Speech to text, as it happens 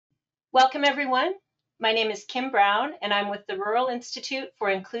Welcome, everyone. My name is Kim Brown, and I'm with the Rural Institute for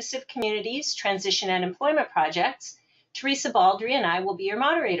Inclusive Communities, Transition and Employment Projects. Teresa Baldry and I will be your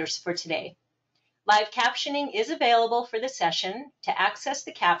moderators for today. Live captioning is available for the session. To access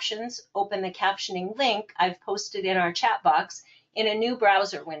the captions, open the captioning link I've posted in our chat box in a new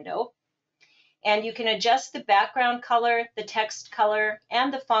browser window. And you can adjust the background color, the text color,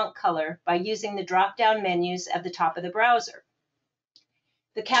 and the font color by using the drop-down menus at the top of the browser.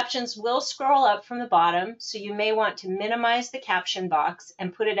 The captions will scroll up from the bottom, so you may want to minimize the caption box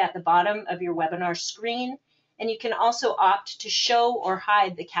and put it at the bottom of your webinar screen, and you can also opt to show or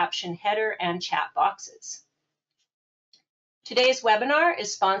hide the caption header and chat boxes. Today's webinar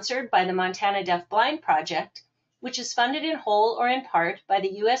is sponsored by the Montana Deaf-Blind Project, which is funded in whole or in part by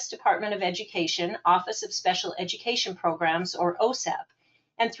the U.S. Department of Education Office of Special Education Programs, or OSAP,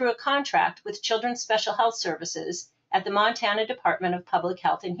 and through a contract with Children's Special Health Services at the Montana Department of Public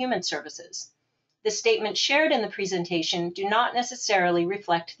Health and Human Services. The statements shared in the presentation do not necessarily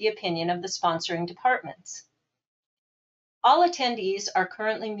reflect the opinion of the sponsoring departments. All attendees are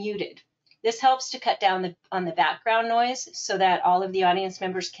currently muted. This helps to cut down on the background noise so that all of the audience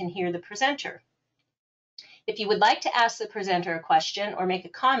members can hear the presenter. If you would like to ask the presenter a question or make a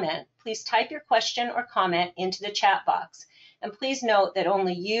comment, please type your question or comment into the chat box. And please note that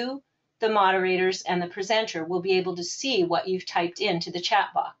only you, the moderators, and the presenter will be able to see what you've typed into the chat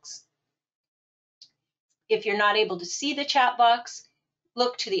box. If you're not able to see the chat box,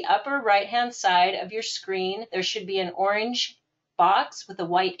 look to the upper right-hand side of your screen. There should be an orange box with a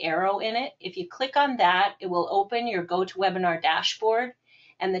white arrow in it. If you click on that, it will open your GoToWebinar dashboard,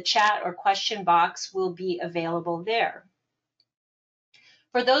 and the chat or question box will be available there.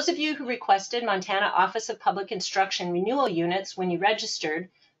 For those of you who requested Montana Office of Public Instruction renewal units when you registered,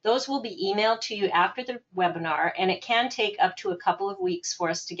 those will be emailed to you after the webinar, and it can take up to a couple of weeks for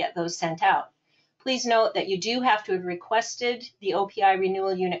us to get those sent out. Please note that you do have to have requested the OPI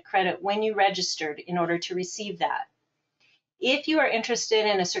renewal unit credit when you registered in order to receive that. If you are interested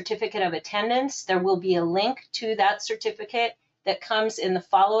in a certificate of attendance, there will be a link to that certificate that comes in the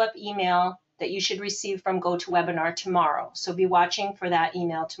follow-up email that you should receive from GoToWebinar tomorrow. So be watching for that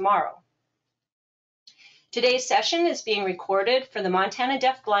email tomorrow. Today's session is being recorded for the Montana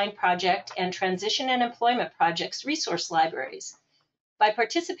Deaf-Blind Project and Transition and Employment Projects resource libraries. By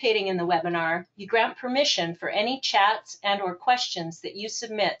participating in the webinar, you grant permission for any chats and/or questions that you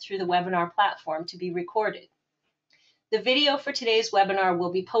submit through the webinar platform to be recorded. The video for today's webinar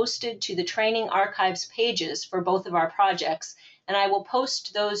will be posted to the training archives pages for both of our projects, and I will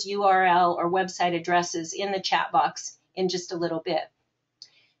post those URL or website addresses in the chat box in just a little bit.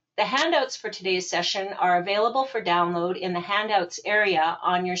 The handouts for today's session are available for download in the handouts area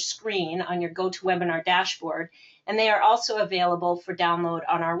on your screen on your GoToWebinar dashboard, and they are also available for download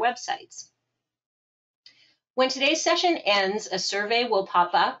on our websites. When today's session ends, a survey will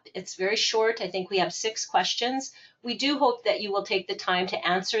pop up. It's very short. I think we have 6 questions. We do hope that you will take the time to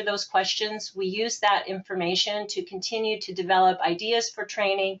answer those questions. We use that information to continue to develop ideas for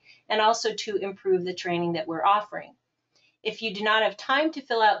training and also to improve the training that we're offering. If you do not have time to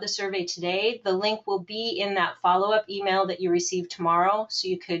fill out the survey today, the link will be in that follow-up email that you receive tomorrow, so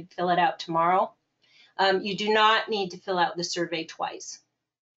you could fill it out tomorrow. You do not need to fill out the survey twice.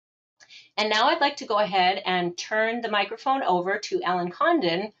 And now I'd like to go ahead and turn the microphone over to Ellen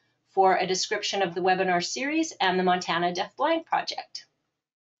Condon for a description of the webinar series and the Montana Deaf-Blind Project.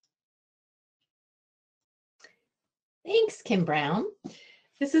 Thanks, Kim Brown.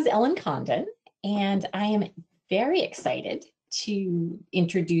 This is Ellen Condon, and I am very excited to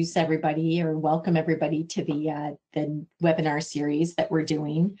introduce everybody or welcome everybody to the webinar series that we're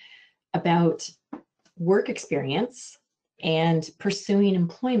doing about work experience and pursuing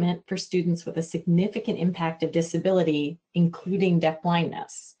employment for students with a significant impact of disability, including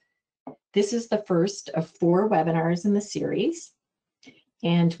deafblindness. This is the first of 4 webinars in the series,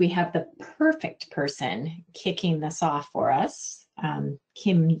 and we have the perfect person kicking this off for us,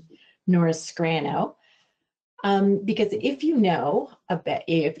 Kim Norris-Scrano. Because if you know about,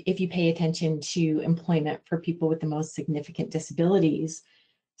 if you pay attention to employment for people with the most significant disabilities,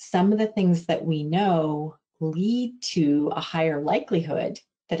 some of the things that we know lead to a higher likelihood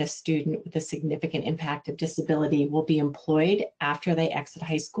that a student with a significant impact of disability will be employed after they exit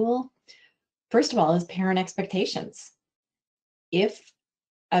high school. First of all, is parent expectations. If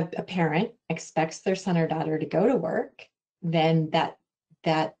a parent expects their son or daughter to go to work, then that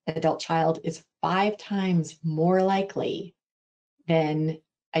adult child is 5 times more likely than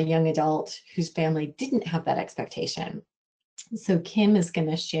a young adult whose family didn't have that expectation. So Kim is going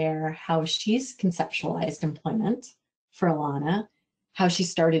to share how she's conceptualized employment for Alana how she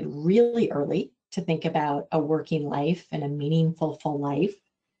started really early to think about a working life and a meaningful full life.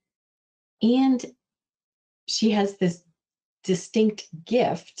 And she has this distinct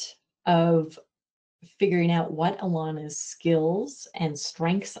gift of figuring out what Alana's skills and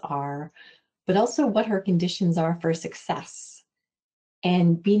strengths are, but also what her conditions are for success.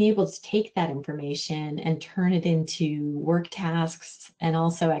 And being able to take that information and turn it into work tasks and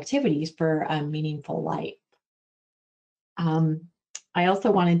also activities for a meaningful life. I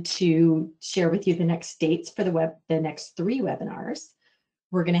also wanted to share with you the next dates for the next 3 webinars.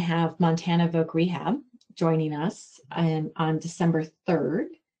 We're going to have Montana Voc Rehab joining us on December 3rd,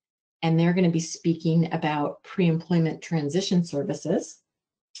 and they're going to be speaking about pre-employment transition services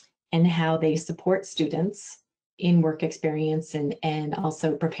and how they support students in work experience and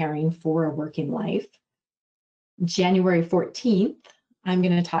also preparing for a working life. January 14th, I'm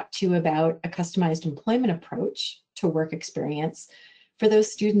going to talk to you about a customized employment approach to work experience for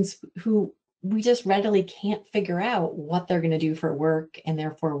those students who we just readily can't figure out what they're going to do for work and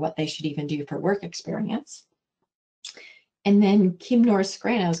therefore what they should even do for work experience. And then Kim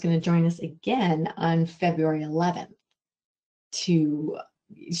Norris-Grano is going to join us again on February 11th to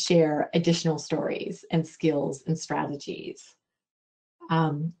share additional stories and skills and strategies.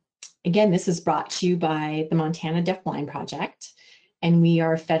 Again, this is brought to you by the Montana Deafblind Project, and we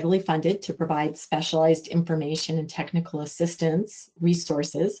are federally funded to provide specialized information and technical assistance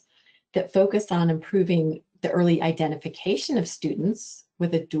resources that focus on improving the early identification of students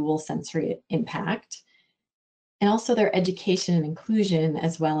with a dual sensory impact, and also their education and inclusion,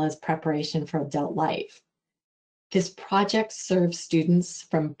 as well as preparation for adult life. This project serves students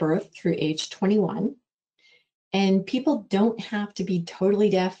from birth through age 21, and people don't have to be totally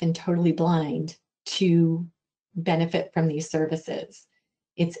deaf and totally blind to benefit from these services.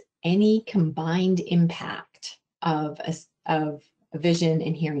 It's any combined impact of vision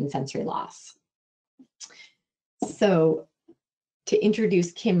and hearing sensory loss. So to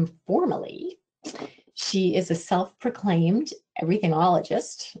introduce Kim formally, she is a self-proclaimed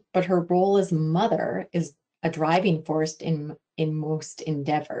everythingologist, but her role as mother is a driving force in most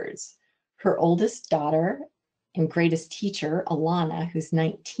endeavors. Her oldest daughter and greatest teacher, Alana, who's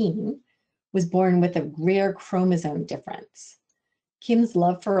 19, was born with a rare chromosome difference. Kim's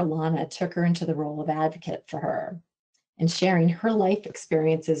love for Alana took her into the role of advocate for her, and sharing her life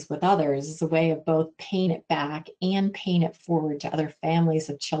experiences with others is a way of both paying it back and paying it forward to other families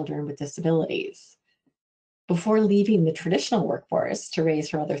of children with disabilities. Before leaving the traditional workforce to raise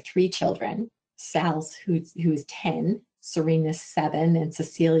her other 3 children, Sal, who is 10, Serena, 7, and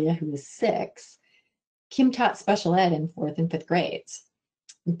Cecilia, who is 6, Kim taught special ed in 4th and 5th grades.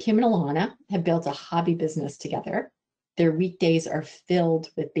 And Kim and Alana have built a hobby business together. Their weekdays are filled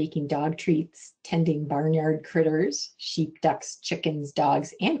with baking dog treats, tending barnyard critters, sheep, ducks, chickens,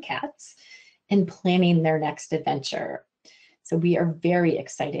 dogs, and cats, and planning their next adventure. So we are very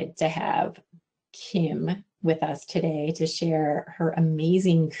excited to have Kim with us today to share her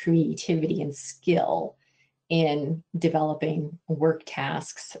amazing creativity and skill in developing work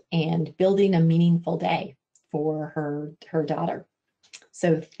tasks and building a meaningful day for her daughter.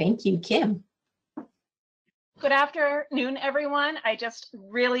 So thank you, Kim. Good afternoon, everyone. I just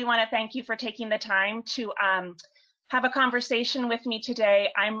really want to thank you for taking the time to have a conversation with me today.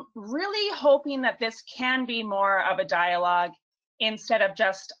 I'm really hoping that this can be more of a dialogue instead of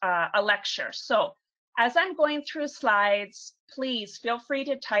just a lecture. So as I'm going through slides, please feel free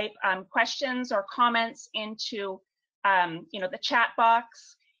to type questions or comments into the chat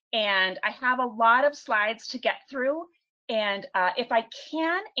box. And I have a lot of slides to get through. And if I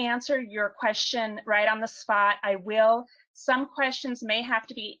can answer your question right on the spot, I will. Some questions may have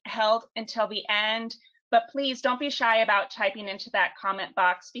to be held until the end, but please don't be shy about typing into that comment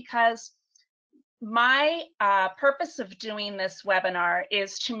box, because my purpose of doing this webinar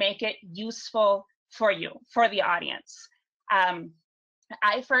is to make it useful for you, for the audience.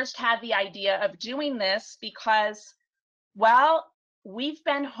 I first had the idea of doing this because, well, we've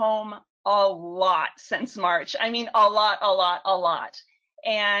been home a lot since March. I mean, a lot.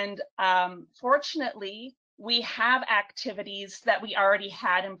 And fortunately, we have activities that we already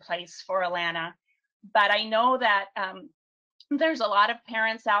had in place for Alana. But I know that there's a lot of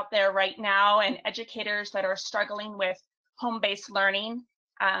parents out there right now and educators that are struggling with home-based learning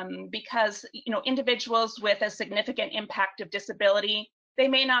because individuals with a significant impact of disability, they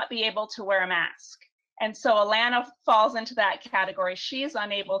may not be able to wear a mask. And so Alana falls into that category. She's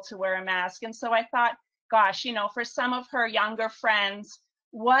unable to wear a mask. And so I thought, gosh, for some of her younger friends,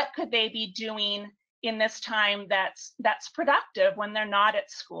 what could they be doing in this time that's productive when they're not at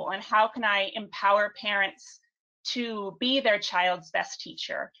school? And how can I empower parents to be their child's best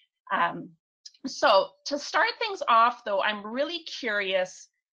teacher. So to start things off, though, I'm really curious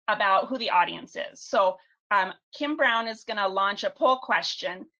about who the audience is. So Kim Brown is going to launch a poll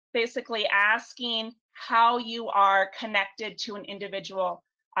question, basically asking how you are connected to an individual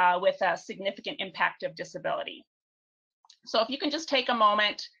with a significant impact of disability. So if you can just take a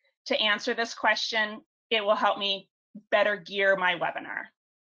moment to answer this question, it will help me better gear my webinar.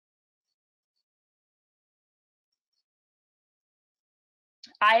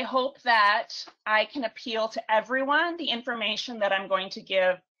 I hope that I can appeal to everyone. The information that I'm going to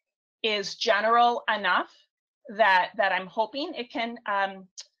give is general enough that I'm hoping it can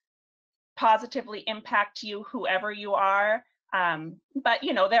positively impact you, whoever you are. But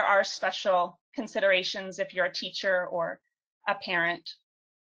you know, there are special considerations if you're a teacher or a parent.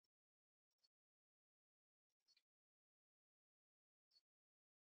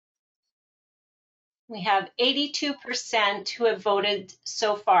 We have 82% who have voted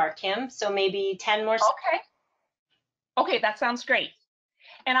so far, Kim, so maybe 10 more. Okay, that sounds great.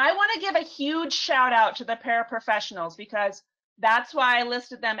 And I want to give a huge shout out to the paraprofessionals, because that's why I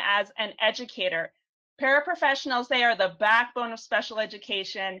listed them as an educator. Paraprofessionals, they are the backbone of special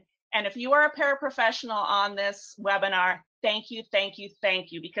education. And if you are a paraprofessional on this webinar, thank you, thank you,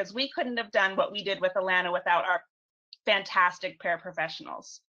 thank you, because we couldn't have done what we did with Alana without our fantastic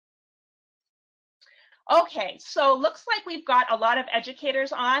paraprofessionals. Okay, so looks like we've got a lot of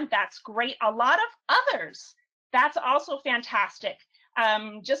educators on. That's great. A lot of others. That's also fantastic.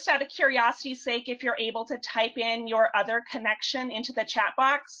 Just out of curiosity's sake, if you're able to type in your other connection into the chat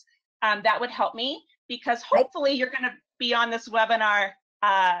box, that would help me, because hopefully you're going to be on this webinar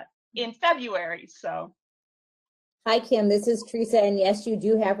in February. So, hi Kim, this is Teresa, and yes, you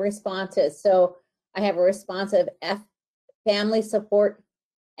do have responses. So I have a response of family support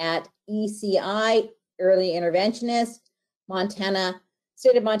at ECI, early interventionist, Montana,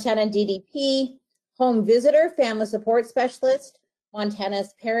 State of Montana DDP, home visitor, family support specialist,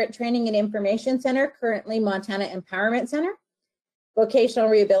 Montana's Parent Training and Information Center, currently Montana Empowerment Center, vocational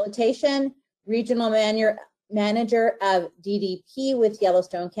rehabilitation, regional manager of DDP with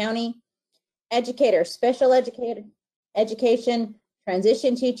Yellowstone County, educator, special education,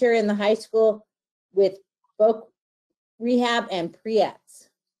 transition teacher in the high school with voc rehab and pre-ETS.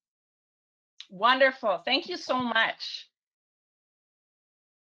 Wonderful. Thank you so much.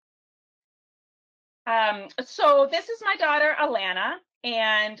 So this is my daughter, Alana,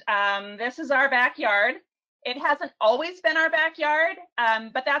 and this is our backyard. It hasn't always been our backyard,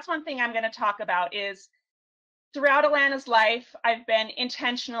 but that's one thing I'm going to talk about is throughout Alana's life, I've been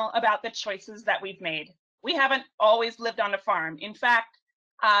intentional about the choices that we've made. We haven't always lived on a farm. In fact,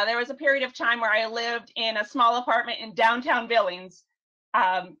 there was a period of time where I lived in a small apartment in downtown Billings.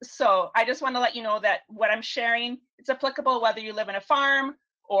 So I just want to let you know that what I'm sharing, it's applicable whether you live in a farm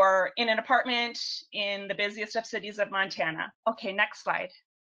or in an apartment in the busiest of cities of Montana. Okay, next slide.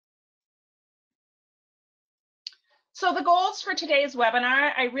 So the goals for today's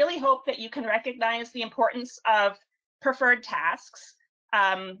webinar, I really hope that you can recognize the importance of preferred tasks,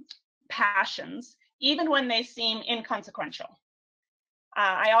 passions, even when they seem inconsequential.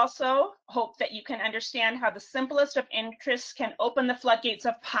 I also hope that you can understand how the simplest of interests can open the floodgates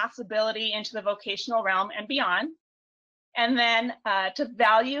of possibility into the vocational realm and beyond. And then to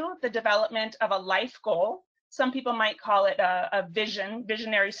value the development of a life goal. Some people might call it a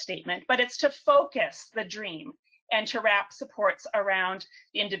visionary statement, but it's to focus the dream and to wrap supports around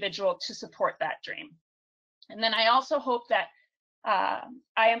the individual to support that dream. And then I also hope that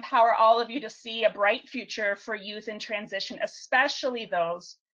I empower all of you to see a bright future for youth in transition, especially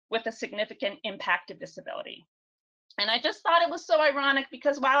those with a significant impact of disability. And I just thought it was so ironic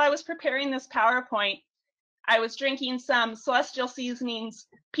because while I was preparing this PowerPoint, I was drinking some Celestial Seasonings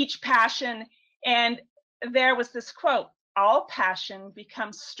Peach Passion, and there was this quote, "All passion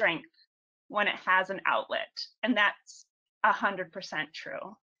becomes strength when it has an outlet." And that's 100%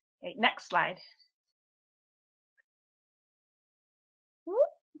 true. Okay, next slide.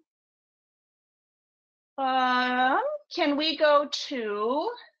 Can we go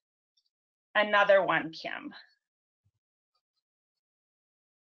to another one, Kim?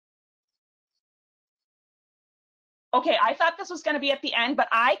 Okay, I thought this was going to be at the end, but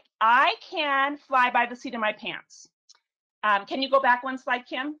I can fly by the seat of my pants. Can you go back one slide,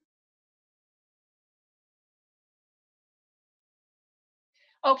 Kim?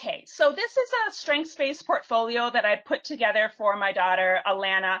 Okay, so this is a strengths-based portfolio that I put together for my daughter,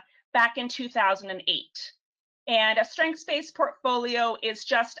 Alana, back in 2008. And a strengths-based portfolio is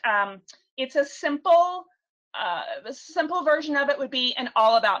just, it's a simple version of it would be an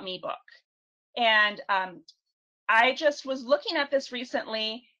All About Me book. And I just was looking at this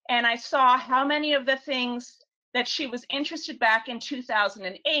recently, and I saw how many of the things that she was interested back in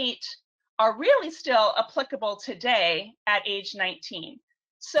 2008 are really still applicable today at age 19.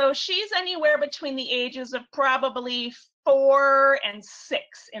 So she's anywhere between the ages of probably 4 and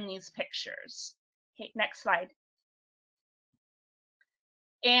 6 in these pictures. Okay, next slide.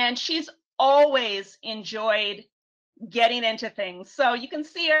 And she's always enjoyed getting into things. So you can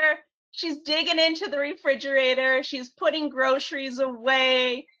see her, she's digging into the refrigerator, she's putting groceries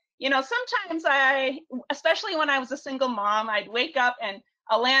away. You know, sometimes especially when I was a single mom, I'd wake up and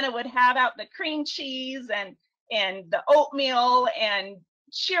Alana would have out the cream cheese and the oatmeal and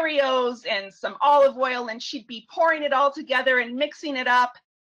Cheerios and some olive oil, and she'd be pouring it all together and mixing it up.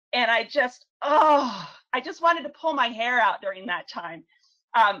 And I just wanted to pull my hair out during that time.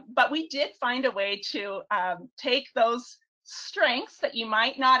 But we did find a way to take those strengths that you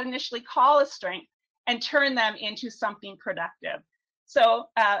might not initially call a strength and turn them into something productive. So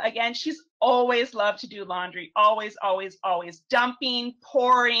again, she's always loved to do laundry, always, always, always. Dumping,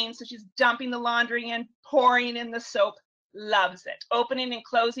 pouring, so she's dumping the laundry in, pouring in the soap, loves it. Opening and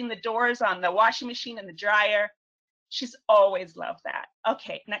closing the doors on the washing machine and the dryer. She's always loved that.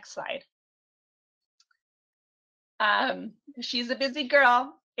 Okay, next slide. She's a busy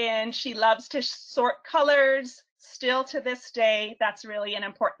girl and she loves to sort colors. Still to this day, that's really an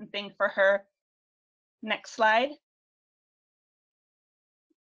important thing for her. Next slide.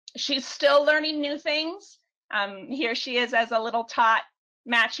 She's still learning new things. Here she is as a little tot,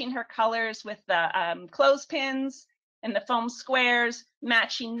 matching her colors with the clothespins and the foam squares,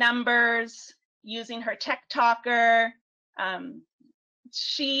 matching numbers, using her tech talker.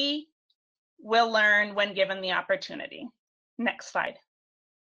 She will learn when given the opportunity. Next slide.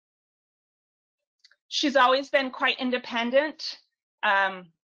 She's always been quite independent. The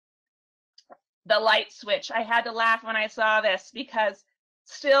light switch, I had to laugh when I saw this because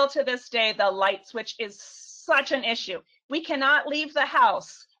still to this day, the light switch is such an issue. We cannot leave the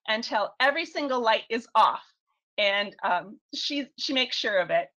house until every single light is off. And she makes sure of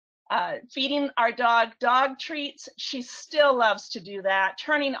it. Feeding our dog treats, she still loves to do that.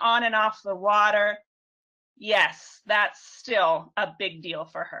 Turning on and off the water, yes, that's still a big deal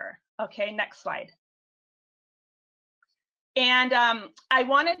for her. Okay, next slide. And I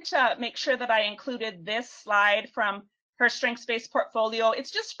wanted to make sure that I included this slide from her strengths-based portfolio.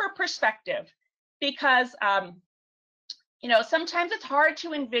 It's just for perspective because, you know, sometimes it's hard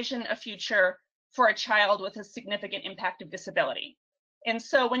to envision a future for a child with a significant impact of disability. And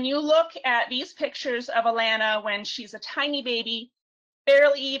so when you look at these pictures of Alana when she's a tiny baby,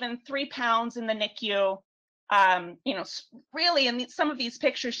 barely even 3 pounds in the NICU, you know, really in some of these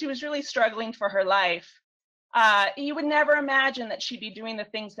pictures, she was really struggling for her life. You would never imagine that she'd be doing the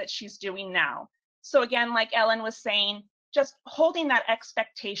things that she's doing now. So again, like Ellen was saying, just holding that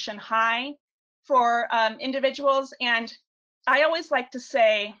expectation high for individuals. And I always like to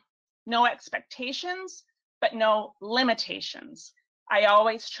say, no expectations, but no limitations. I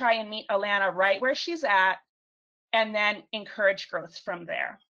always try and meet Alana right where she's at and then encourage growth from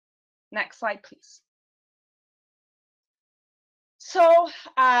there. Next slide, please. So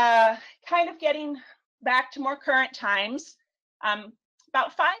kind of getting back to more current times,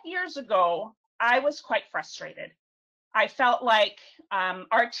 about 5 years ago, I was quite frustrated. I felt like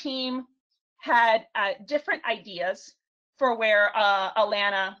our team had different ideas for where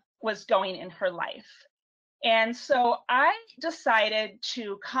Alana was going in her life. And so I decided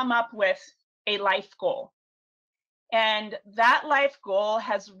to come up with a life goal. And that life goal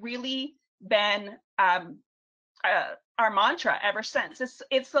has really been our mantra ever since.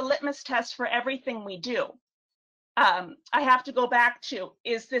 It's the litmus test for everything we do. I have to go back to,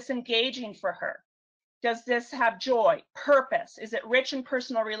 is this engaging for her? Does this have joy, purpose? Is it rich in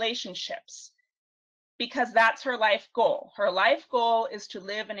personal relationships? Because that's her life goal. Her life goal is to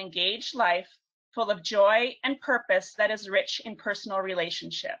live an engaged life full of joy and purpose that is rich in personal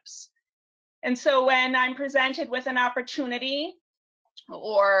relationships. And so when I'm presented with an opportunity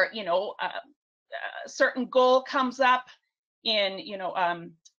or, you know, a certain goal comes up in, you know,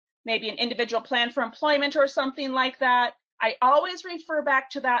 maybe an individual plan for employment or something like that, I always refer back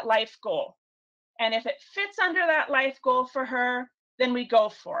to that life goal. And if it fits under that life goal for her, then we go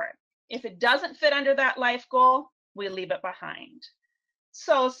for it. If it doesn't fit under that life goal, we leave it behind.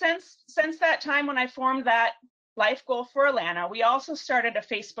 So since that time when I formed that life goal for Alana, we also started a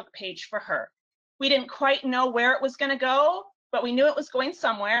Facebook page for her. We didn't quite know where it was going to go, but we knew it was going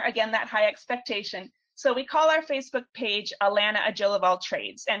somewhere. Again, that high expectation. So we call our Facebook page Alana, a Jill of all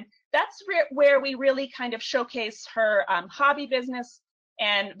trades. And that's where we really kind of showcase her hobby business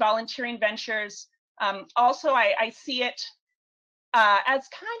and volunteering ventures. Also, I see it as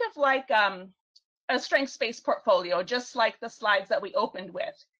kind of like a strengths-based portfolio, just like the slides that we opened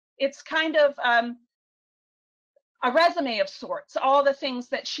with. It's kind of a resume of sorts, all the things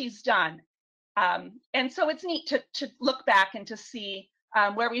that she's done. And so it's neat to look back and to see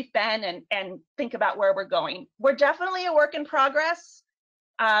where we've been and think about where we're going. We're definitely a work in progress.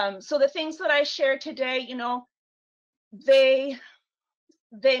 So the things that I share today, you know, they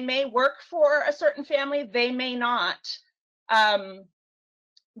may work for a certain family, they may not.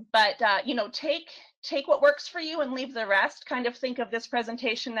 But you know, take what works for you and leave the rest. Kind of think of this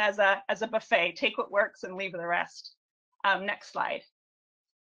presentation as a buffet. Take what works and leave the rest. Next slide.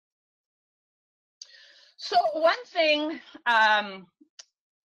 So one thing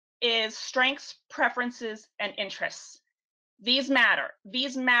is strengths, preferences, and interests. These matter.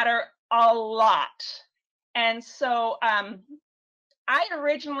 These matter a lot. And so I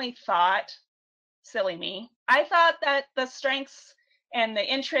originally thought, silly me, I thought that the strengths and the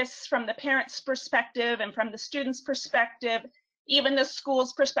interests from the parents' perspective and from the students' perspective, even the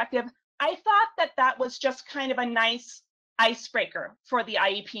school's perspective, I thought that that was just kind of a nice icebreaker for the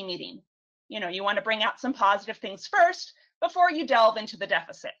IEP meeting. You know, you want to bring out some positive things first before you delve into the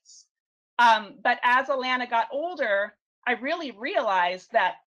deficits. But as Alana got older, I really realized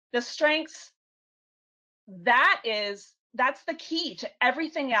that the strengths, that's the key to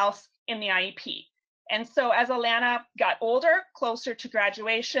everything else in the IEP. And so as Alana got older, closer to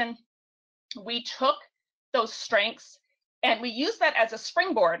graduation, we took those strengths and we used that as a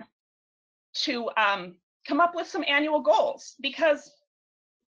springboard to come up with some annual goals, because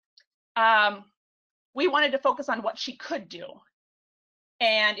we wanted to focus on what she could do.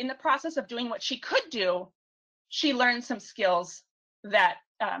 And in the process of doing what she could do, she learned some skills that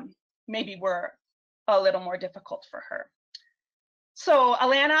maybe were a little more difficult for her. So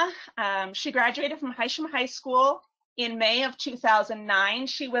Alana, she graduated from Hysham High School in May of 2009.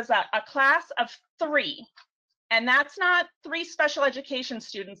 She was a class of 3. And that's not 3 special education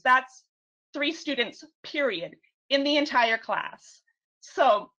students, that's 3 students, period, in the entire class.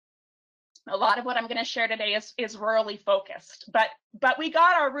 So a lot of what I'm going to share today is rurally focused, but we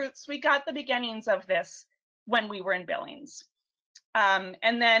got our roots, we got the beginnings of this when we were in Billings.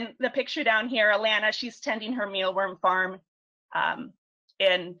 And then the picture down here, Alana, she's tending her mealworm farm,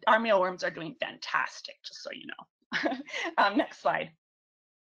 and our mealworms are doing fantastic, just so you know. Next slide.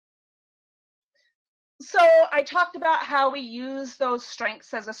 So I talked about how we use those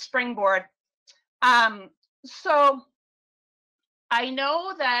strengths as a springboard. So I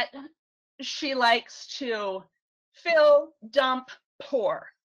know that she likes to fill, dump, pour.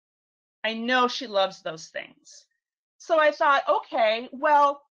 I know she loves those things. So I thought, okay,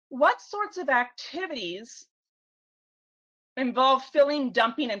 well, what sorts of activities involve filling,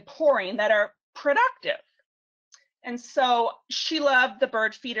 dumping, and pouring that are productive? And so she loved the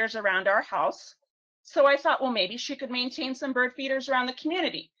bird feeders around our house. So I thought, well, maybe she could maintain some bird feeders around the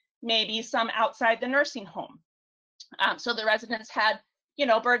community, maybe some outside the nursing home. So the residents had, you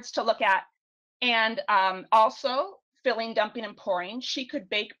know, birds to look at. And also filling, dumping, and pouring, she could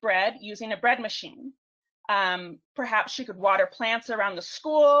bake bread using a bread machine. Perhaps she could water plants around the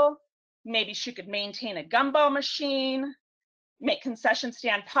school. Maybe she could maintain a gumball machine, make concession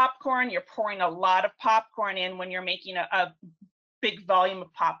stand popcorn. You're pouring a lot of popcorn in when you're making a big volume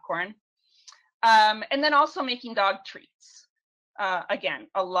of popcorn. And then also making dog treats. Again,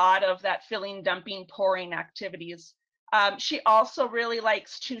 a lot of that filling, dumping, pouring activities. She also really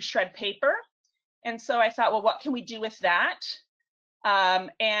likes to shred paper. And so I thought, well, what can we do with that?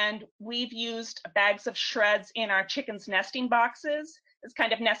 And we've used bags of shreds in our chickens' nesting boxes as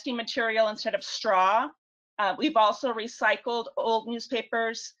kind of nesting material instead of straw. We've also recycled old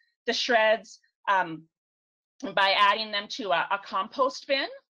newspapers, the shreds, by adding them to a compost bin.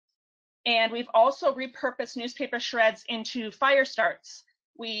 And we've also repurposed newspaper shreds into fire starts.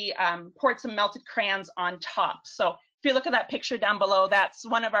 We poured some melted crayons on top. So if you look at that picture down below, that's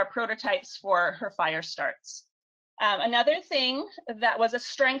one of our prototypes for her fire starts. Another thing that was a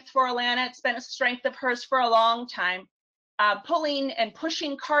strength for Alana, it's been a strength of hers for a long time, pulling and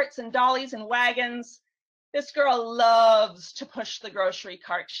pushing carts and dollies and wagons. This girl loves to push the grocery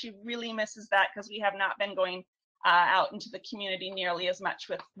cart. She really misses that because we have not been going out into the community nearly as much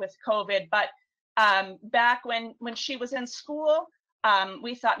with COVID. But back when she was in school,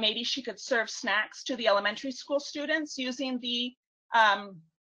 we thought maybe she could serve snacks to the elementary school students using the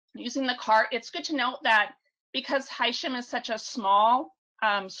cart. It's good to note that because Hysham is such a small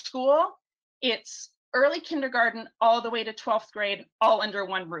school, it's early kindergarten all the way to 12th grade, all under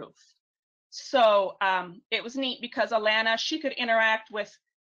one roof. So it was neat because Alana, she could interact with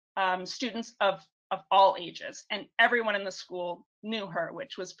students of of all ages, and everyone in the school knew her,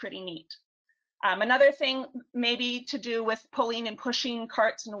 which was pretty neat. Another thing maybe to do with pulling and pushing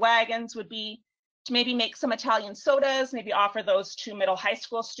carts and wagons would be to maybe make some Italian sodas, maybe offer those to middle high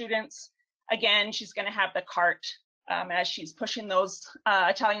school students. Again, she's going to have the cart as she's pushing those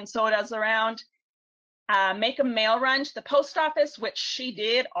Italian sodas around. Make a mail run to the post office, which she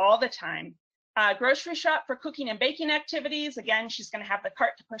did all the time. Grocery shop for cooking and baking activities. Again, she's going to have the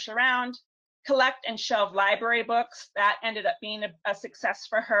cart to push around. Collect and shelve library books. That ended up being a success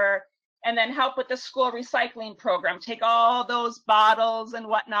for her. And then help with the school recycling program. Take all those bottles and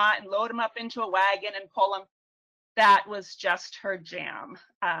whatnot and load them up into a wagon and pull them. That was just her jam.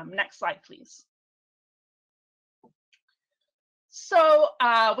 Next slide, please. So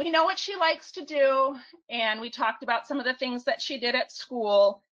we know what she likes to do, and we talked about some of the things that she did at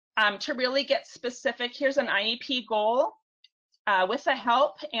school. To really get specific, here's an IEP goal. With the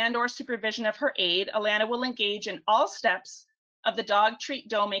help and or supervision of her aide, Alana will engage in all steps of the dog treat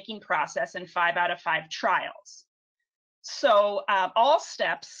dough making process in 5 out of 5 trials. So all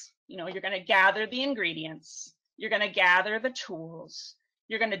steps, you know, you're going to gather the ingredients, you're going to gather the tools,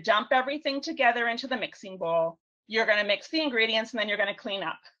 you're going to dump everything together into the mixing bowl, you're going to mix the ingredients, and then you're going to clean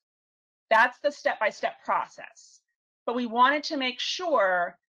up. That's the step-by-step process. But we wanted to make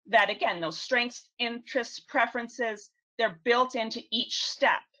sure that, again, those strengths, interests, preferences, they're built into each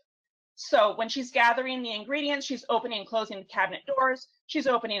step. So when she's gathering the ingredients, she's opening and closing the cabinet doors, she's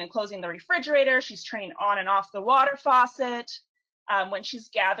opening and closing the refrigerator, she's turning on and off the water faucet. When she's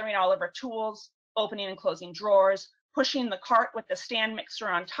gathering all of her tools, opening and closing drawers, pushing the cart with the stand mixer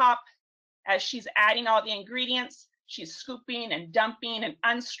on top. As she's adding all the ingredients, she's scooping and dumping and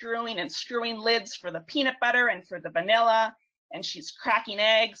unscrewing and screwing lids for the peanut butter and for the vanilla, and she's cracking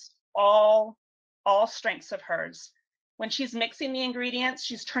eggs, all strengths of hers. When she's mixing the ingredients,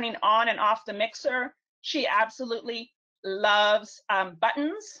 she's turning on and off the mixer. She absolutely loves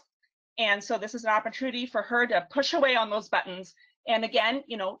buttons. And so this is an opportunity for her to push away on those buttons. And again,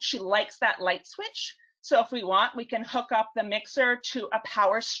 you know, she likes that light switch. So if we want, we can hook up the mixer to a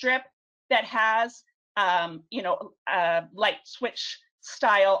power strip that has, you know, a light switch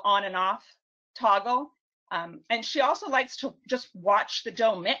style on and off toggle. And she also likes to just watch the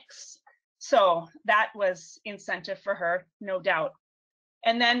dough mix. So that was incentive for her, no doubt.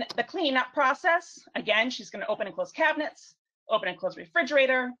 And then the cleanup process, again, she's going to open and close cabinets, open and close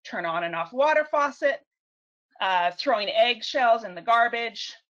refrigerator, turn on and off water faucet, throwing eggshells in the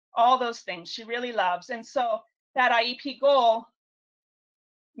garbage, all those things she really loves. And so that IEP goal,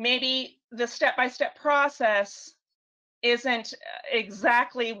 maybe the step-by-step process isn't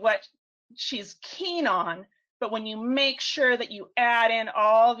exactly what she's keen on, but when you make sure that you add in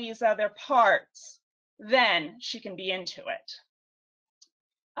all these other parts, then she can be into it.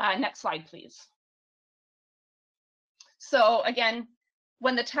 Next slide, please. So again,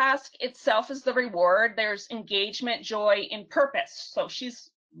 when the task itself is the reward, there's engagement, joy, and purpose. So she's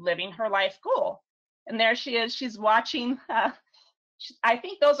living her life goal. And there she is, she's watching, I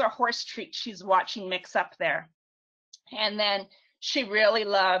think those are horse treats she's watching mix up there. And then she really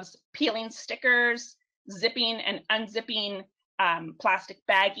loves peeling stickers, zipping and unzipping plastic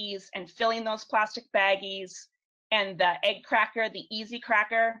baggies and filling those plastic baggies, and the egg cracker, the Easy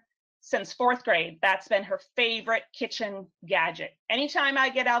Cracker. Since 4th grade, that's been her favorite kitchen gadget. Anytime I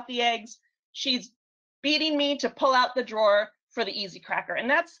get out the eggs, she's beating me to pull out the drawer for the Easy Cracker. And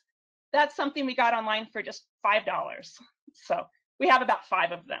that's something we got online for just $5. So we have about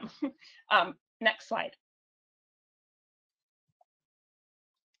 5 of them. Next slide.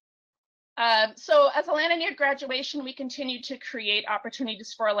 So as Alana neared graduation, we continued to create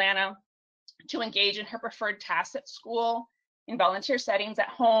opportunities for Alana to engage in her preferred tasks at school, in volunteer settings at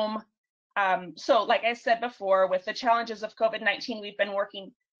home. So like I said before, with the challenges of COVID-19, we've been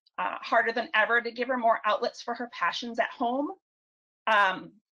working harder than ever to give her more outlets for her passions at home.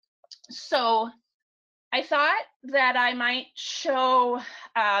 So I thought that I might show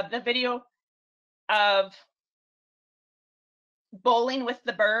the video of bowling with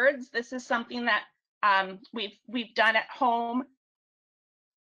the birds. This is something that we've done at home.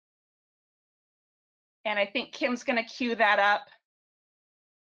 And I think Kim's going to cue that up.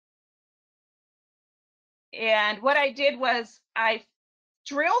 And what I did was I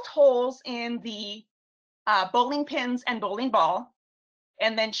drilled holes in the bowling pins and bowling ball,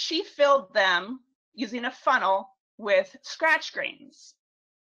 and then she filled them using a funnel with scratch grains.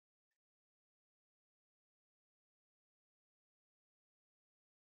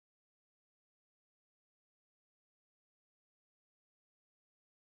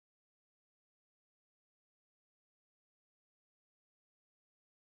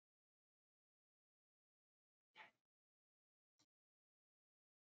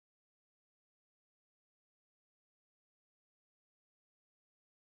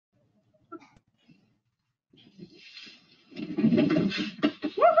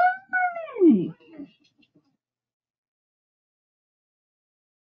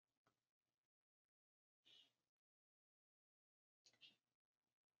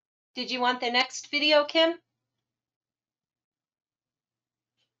 Did you want the next video, Kim?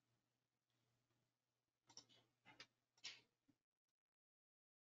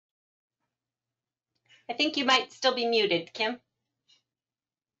 I think you might still be muted, Kim.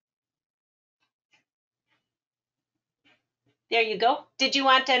 There you go. Did you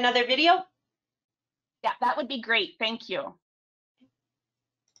want another video? Yeah, that would be great. Thank you.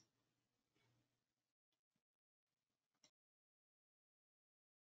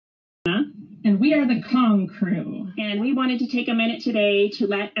 And we are the Kong crew. And we wanted to take a minute today to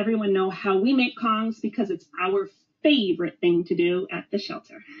let everyone know how we make Kongs because it's our favorite thing to do at the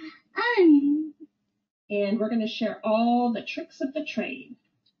shelter. And we're going to share all the tricks of the trade.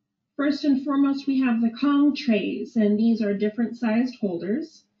 First and foremost, we have the Kong trays, and these are different sized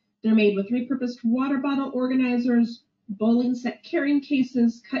holders. They're made with repurposed water bottle organizers, bowling set carrying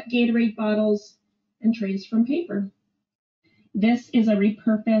cases, cut Gatorade bottles, and trays from paper. This is a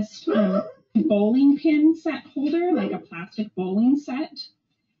repurposed bowling pin set holder, like a plastic bowling set,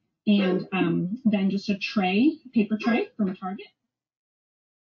 and then just a tray, paper tray from Target.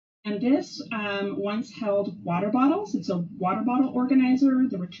 And this once held water bottles. It's a water bottle organizer.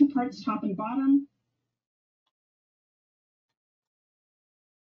 There were two parts, top and bottom.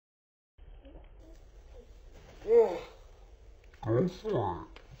 Go for it.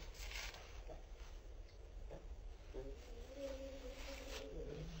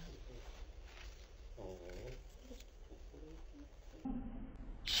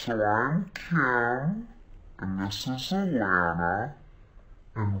 So I'm Kim, and this is Alana,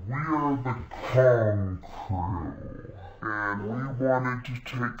 and we are the Kong crew. And we wanted to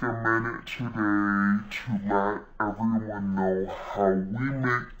take a minute today to let everyone know how we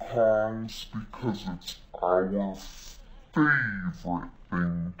make Kongs because it's our favorite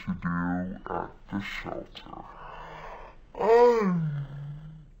thing to do at the shelter.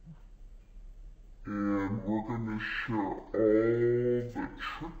 And we're going to share all the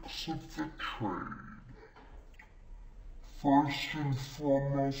tricks of the trade. First and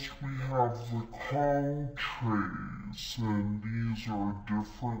foremost, we have the Kong trays, and these are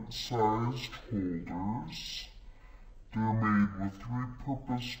different sized holders. They're made with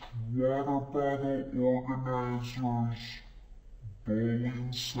repurposed water bottle organizers,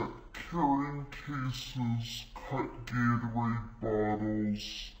 bowling set carrying cases, cut Gatorade bottles,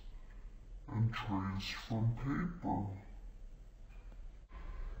 and trays from paper.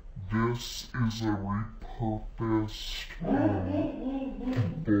 This is a repurposed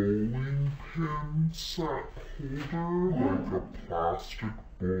bowling pin set holder, like a plastic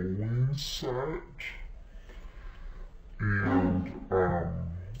bowling set. And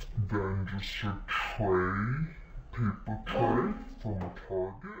then just a tray, paper tray from a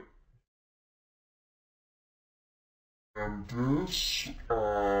Target. And this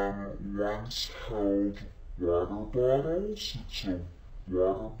once held water bottles. It's a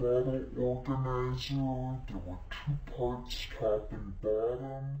water bottle organizer. There were two parts, top and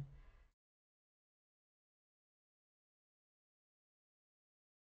bottom.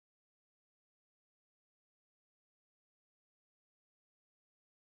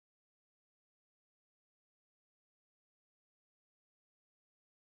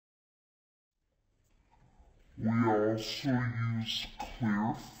 We also use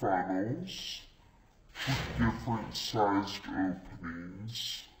clear funnels with different sized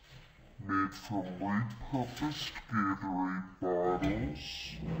openings, made from repurposed Gatorade bottles,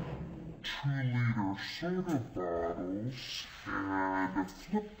 2-liter soda bottles, and a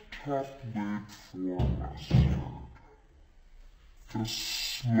flip-top lid for mustard. The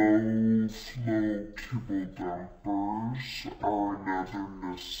slow flow kibble dumpers are another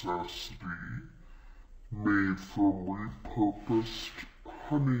necessity, made from repurposed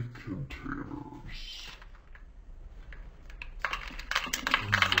honey containers.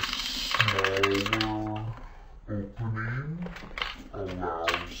 And the smaller opening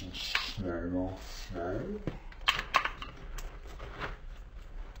allows a slower flow.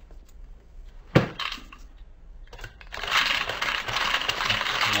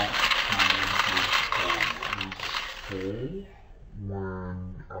 When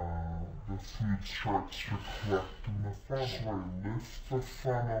the food starts to collect in the funnel. So I lift the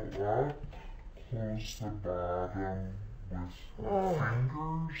funnel up, close the bottom with my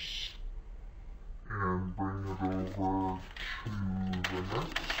fingers, and bring it over to the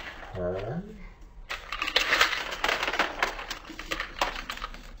next prong.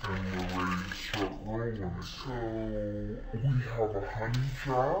 And we're ready to start rolling. So we have a honey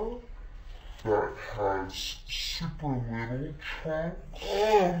jar that has super little chunks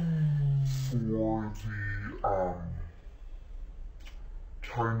for the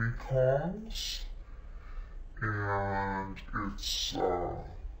tiny Kongs, and it's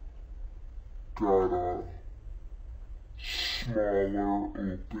got a smaller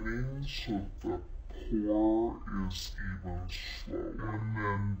opening so the pour is even slower. And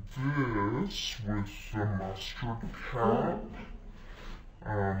then this with the mustard cap,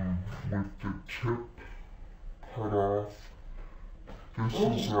 with the tip cut off. This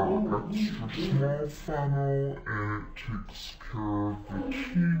is our extra small funnel, and it takes care of the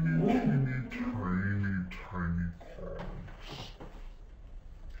teeny, tiny Kongs.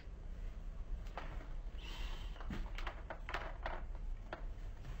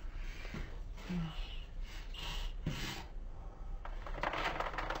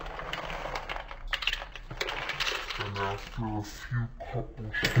 And after a few couple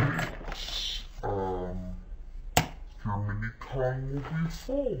shakes, your mini Kong will be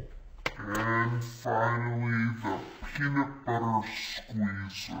full. And finally, the peanut butter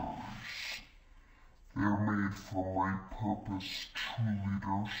squeezers. They're made for my-purpose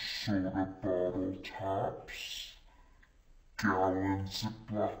 2-liter soda bottle tops, gallon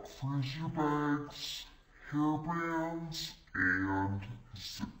Ziploc freezer bags, hairbands, and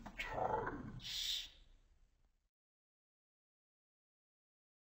zip ties.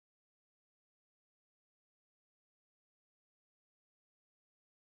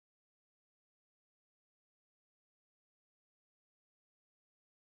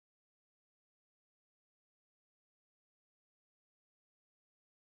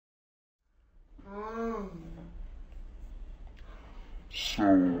 So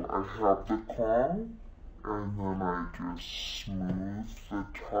I have the Kong, and then I just smooth the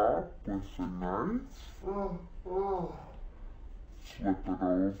top with a knife, flip it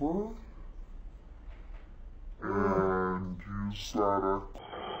over, and use that.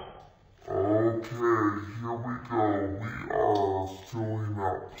 Okay, here we go. We are filling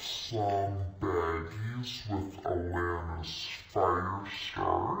up some baggies with Alana's fire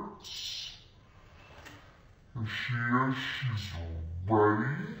starts. Here she is, she's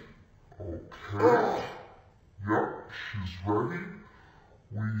ready. Okay. Yep, she's ready.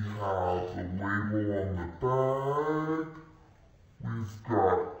 We have the label on the bag. We've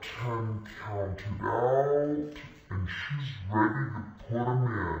got 10 counted out, and she's ready to put them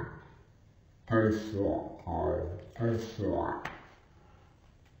in. Go for it, girl. Go for it.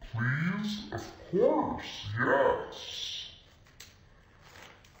 Please? Of course, yes.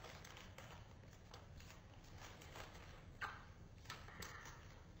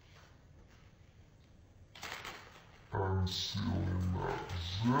 Unsealing that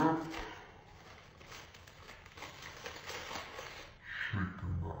zip.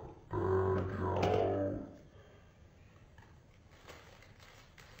 Shaking that bag out.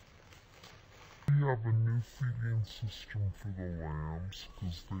 We have a new feeding system for the lambs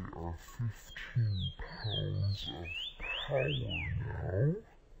because they are 15 pounds of power now.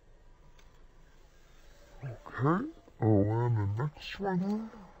 Okay, oh, and the next one.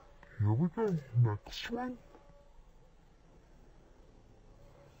 Here we go, next one.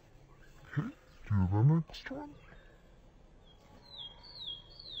 Okay, do the next one.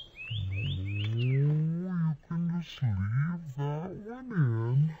 No, you can just leave that one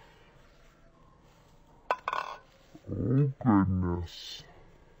in. Oh goodness.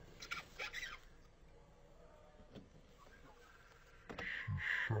 She's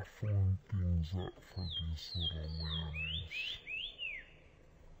shuffling things up for these little lambs.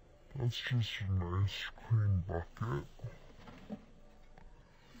 That's just an ice cream bucket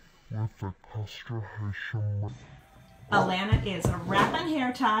with a castration. Alana is wrapping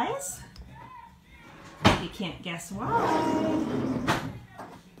hair ties. You can't guess why.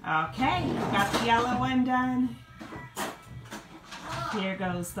 Okay, got the yellow one done. Here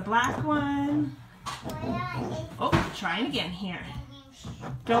goes the black one. Oh, trying again here.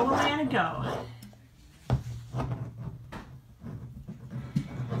 Go, Alana, go.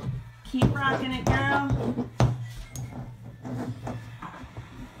 Keep rocking it, girl.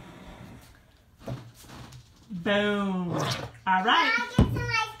 Boom. All right. Can I get some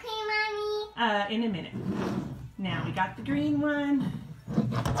ice cream, Mommy? In a minute. Now we got the green one.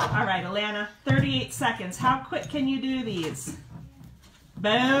 All right, Alana, 38 seconds. How quick can you do these?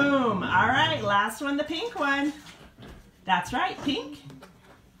 Boom. All right, last one, the pink one. That's right, pink.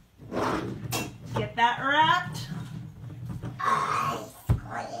 Get that wrapped.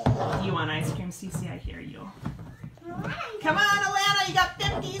 You want ice cream, Cece? I hear you. Come on, Alana, you got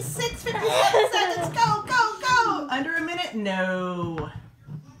 56, 57 seconds. Go, go, go. Under a minute? No.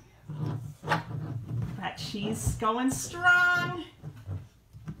 But she's going strong.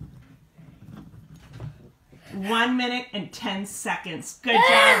 1 minute and 10 seconds. Good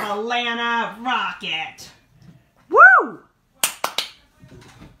job, Alana. Rock it. Woo!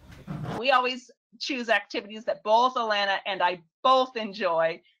 We always choose activities that both Alana and I both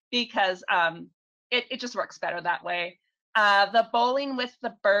enjoy because it just works better that way. The bowling with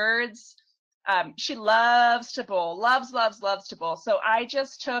the birds, she loves to bowl, loves to bowl. So I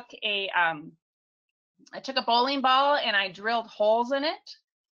just took a bowling ball and I drilled holes in it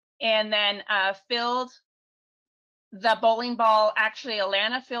and then filled the bowling ball. Actually,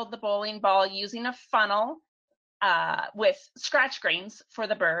 Alana filled the bowling ball using a funnel with scratch grains for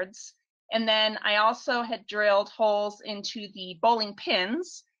the birds. And then I also had drilled holes into the bowling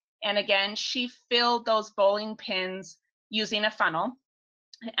pins. And again, she filled those bowling pins using a funnel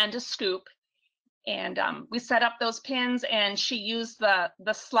and a scoop. And we set up those pins and she used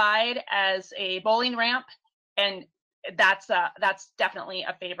the slide as a bowling ramp. And that's definitely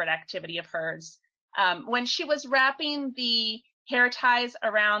a favorite activity of hers. When she was wrapping the hair ties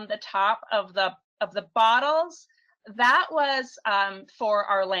around the top of the bottles, that was for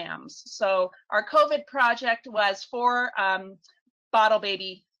our lambs. So our COVID project was for bottle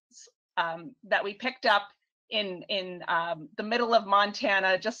babies that we picked up in the middle of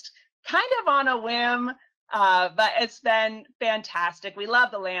Montana, just kind of on a whim, but it's been fantastic. We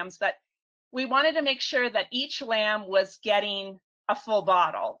love the lambs, but we wanted to make sure that each lamb was getting a full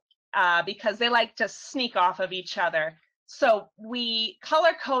bottle because they like to sneak off of each other. So we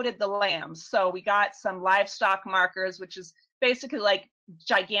color coded the lambs. So we got some livestock markers, which is basically like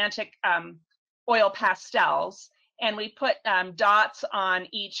gigantic oil pastels. And we put dots on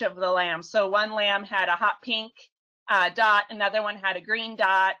each of the lambs. So one lamb had a hot pink dot, another one had a green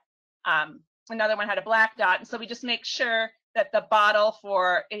dot, another one had a black dot. And so we just make sure that the bottle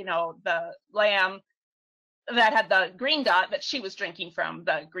for, the lamb that had the green dot, that she was drinking from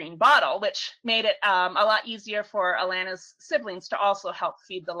the green bottle, which made it a lot easier for Alana's siblings to also help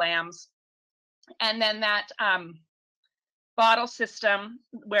feed the lambs. And then that bottle system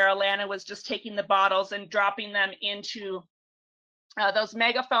where Alana was just taking the bottles and dropping them into those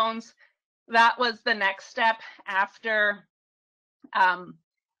megaphones, that was the next step after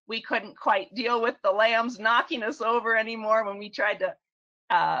we couldn't quite deal with the lambs knocking us over anymore when we tried to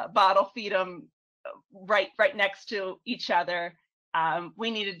bottle feed them right next to each other.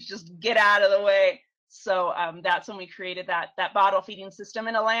 We needed to just get out of the way. So that's when we created that bottle feeding system.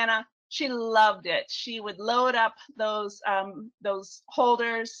 And Alana, she loved it. She would load up those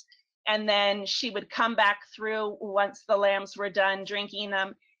holders, and then she would come back through once the lambs were done drinking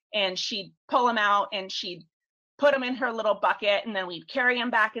them, and she'd pull them out and she'd put them in her little bucket, and then we'd carry them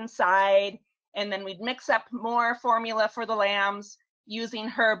back inside, and then we'd mix up more formula for the lambs using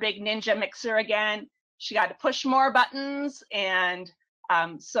her big Ninja mixer again. She got to push more buttons, and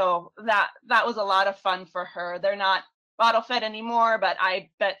so that was a lot of fun for her. They're not bottle fed anymore, but I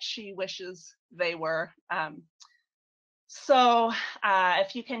bet she wishes they were. So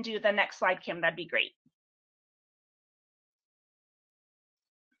if you can do the next slide, Kim, that'd be great.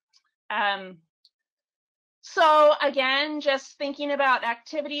 So again, just thinking about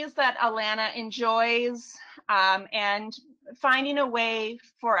activities that Alana enjoys and finding a way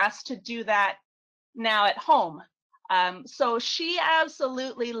for us to do that now at home. So she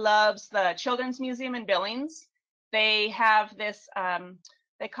absolutely loves the Children's Museum in Billings. They have this,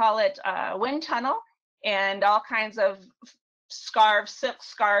 they call it a wind tunnel, and all kinds of scarves, silk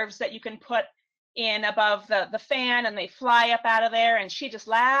scarves that you can put in above the fan, and they fly up out of there, and she just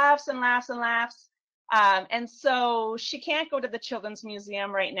laughs and laughs and laughs. And so she can't go to the Children's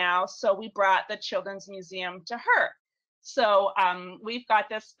Museum right now, so we brought the Children's Museum to her. So we've got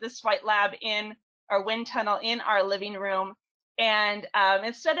this White Lab in our wind tunnel in our living room, and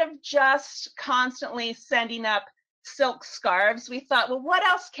instead of just constantly sending up silk scarves, we thought, well, what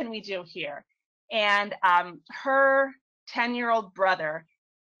else can we do here? And her 10-year-old brother,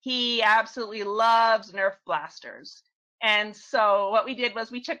 he absolutely loves Nerf blasters. And so what we did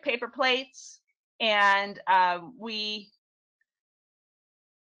was we took paper plates and we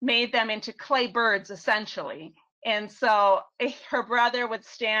made them into clay birds, essentially. And so her brother would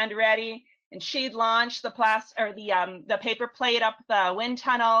stand ready, and she'd launch the paper plate up the wind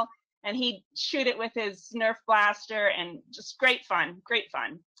tunnel, and he'd shoot it with his Nerf blaster, and just great fun, great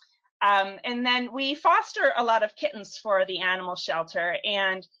fun. And then we foster a lot of kittens for the animal shelter.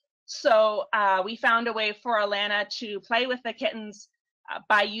 And so we found a way for Alana to play with the kittens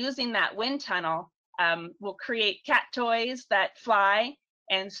by using that wind tunnel. We'll create cat toys that fly.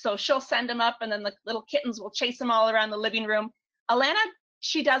 And so she'll send them up, and then the little kittens will chase them all around the living room. Alana,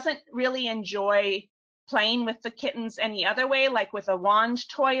 she doesn't really enjoy playing with the kittens any other way, like with a wand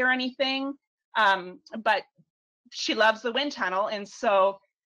toy or anything. But she loves the wind tunnel, and so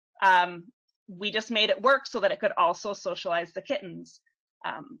we just made it work so that it could also socialize the kittens.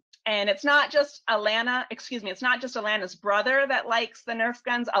 And it's not just Alana, it's not just Alana's brother that likes the Nerf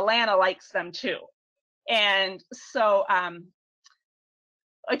guns, Alana likes them too. And so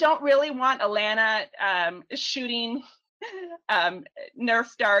I don't really want Alana shooting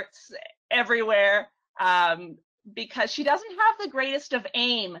Nerf darts everywhere because she doesn't have the greatest of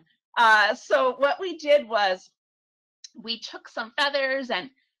aim. So what we did was we took some feathers and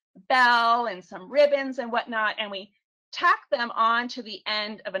bell and some ribbons and whatnot, and we tacked them onto the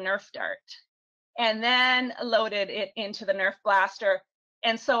end of a Nerf dart and then loaded it into the Nerf blaster.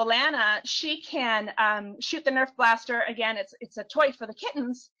 And so Alana, she can shoot the Nerf blaster. Again, it's a toy for the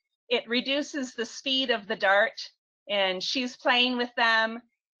kittens. It reduces the speed of the dart, and she's playing with them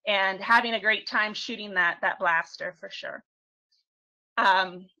and having a great time shooting that blaster for sure.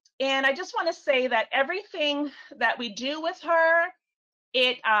 And I just want to say that everything that we do with her,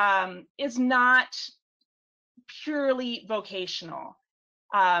 it is not purely vocational.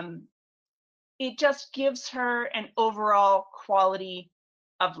 It just gives her an overall quality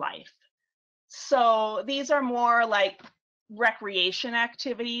of life. So these are more like recreation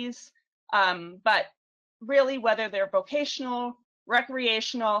activities, but really whether they're vocational,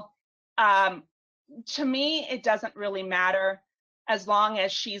 recreational, to me, it doesn't really matter as long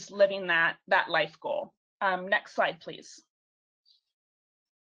as she's living that life goal. Next slide, please.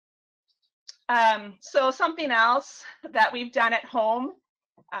 So something else that we've done at home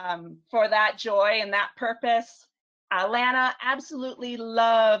for that joy and that purpose, Alana absolutely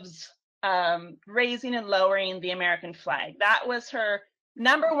loves raising and lowering the American flag. That was her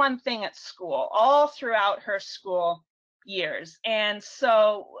 #1 thing at school, all throughout her school years. And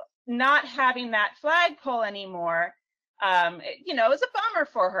so not having that flagpole anymore, you know, is a bummer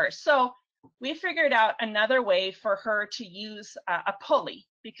for her. So we figured out another way for her to use a pulley,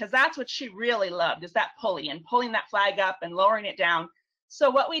 because that's what she really loved, is that pulley and pulling that flag up and lowering it down. So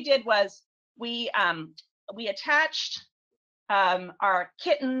what we did was we attached our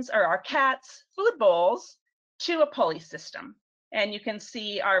kittens or our cats' food bowls to a pulley system. And you can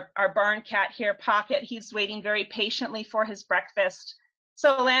see our barn cat here, Pocket, he's waiting very patiently for his breakfast.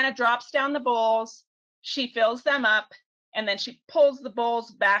 So Alana drops down the bowls, she fills them up, and then she pulls the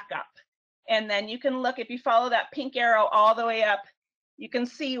bowls back up. And then you can look, if you follow that pink arrow all the way up, you can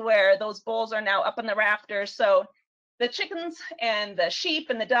see where those bowls are now up on the rafters. So the chickens and the sheep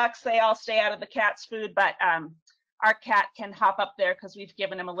and the ducks, they all stay out of the cat's food, but our cat can hop up there because we've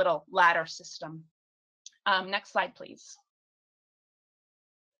given him a little ladder system. Next slide, please.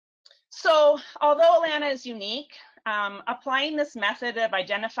 So although Alana is unique, applying this method of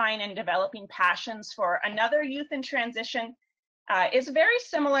identifying and developing passions for another youth in transition is a very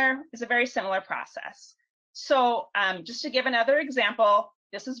similar process. So just to give another example,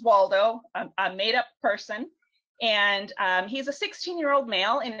 this is Waldo, a made-up person, and he's a 16-year-old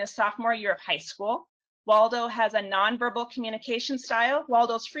male in his sophomore year of high school. Waldo has a nonverbal communication style.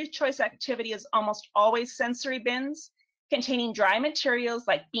 Waldo's free choice activity is almost always sensory bins containing dry materials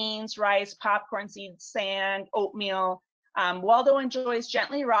like beans, rice, popcorn seeds, sand, oatmeal. Waldo enjoys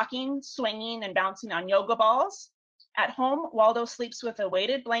gently rocking, swinging, and bouncing on yoga balls. At home, Waldo sleeps with a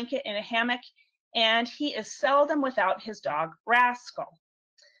weighted blanket in a hammock, and he is seldom without his dog, Rascal.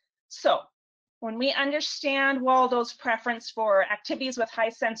 So when we understand Waldo's preference for activities with high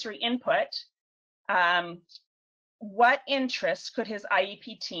sensory input, what interests could his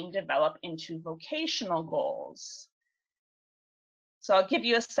IEP team develop into vocational goals? So I'll give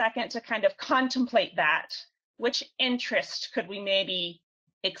you a second to kind of contemplate that. Which interest could we maybe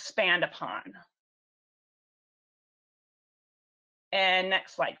expand upon? And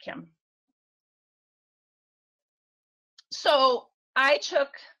next slide, Kim. So I took,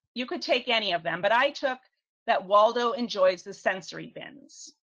 you could take any of them, but I took that Waldo enjoys the sensory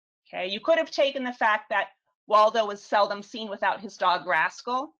bins. Okay, you could have taken the fact that Waldo was seldom seen without his dog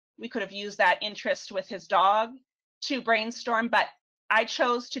Rascal. We could have used that interest with his dog to brainstorm, but I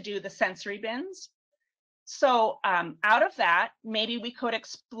chose to do the sensory bins. So out of that, maybe we could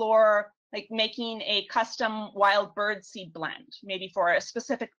explore like making a custom wild bird seed blend, maybe for a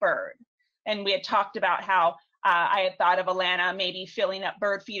specific bird. And we had talked about how I had thought of Alana maybe filling up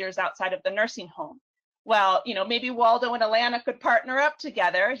bird feeders outside of the nursing home. Well, you know, maybe Waldo and Alana could partner up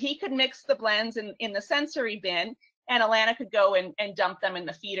together. He could mix the blends in the sensory bin, and Alana could go and dump them in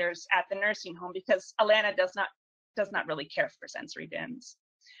the feeders at the nursing home, because Alana does not really care for sensory bins.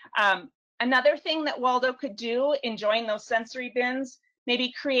 Another thing that Waldo could do, enjoying those sensory bins,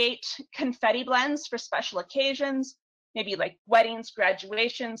 maybe create confetti blends for special occasions, maybe like weddings,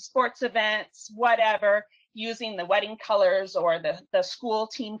 graduations, sports events, whatever. using the wedding colors or the school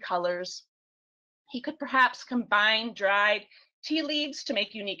team colors. He could perhaps combine dried tea leaves to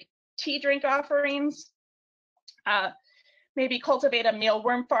make unique tea drink offerings. Maybe cultivate a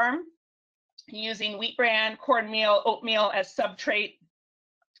mealworm farm using wheat bran, cornmeal, oatmeal as substrate.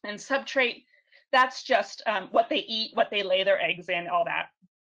 And substrate, that's just what they eat, what they lay their eggs in, all that.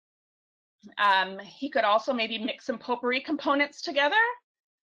 He could also maybe mix some potpourri components together.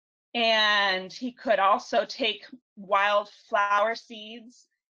 And he could also take wildflower seeds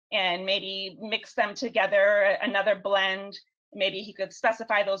and maybe mix them together, another blend. Maybe he could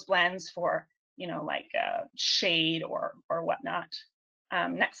specify those blends for, you know, like shade or whatnot.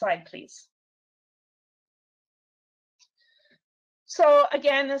 Next slide, please. So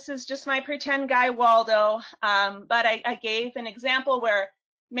again, this is just my pretend guy Waldo, but I gave an example where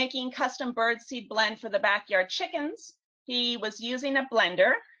making custom birdseed blend for the backyard chickens, he was using a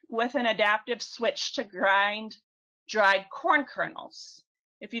blender with an adaptive switch to grind dried corn kernels.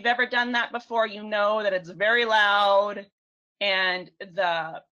 If you've ever done that before, you know that it's very loud and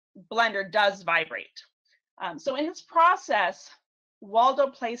the blender does vibrate. So in his process, Waldo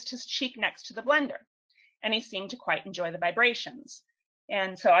placed his cheek next to the blender and he seemed to quite enjoy the vibrations.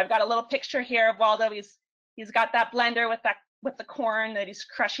 And so I've got a little picture here of Waldo. He's got that blender with the corn that he's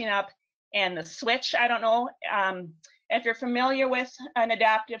crushing up and the switch. I don't know if you're familiar with an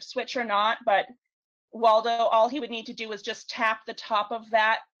adaptive switch or not, but Waldo, all he would need to do is just tap the top of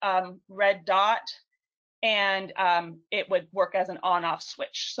that red dot and it would work as an on-off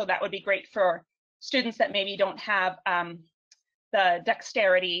switch. So that would be great for students that maybe don't have the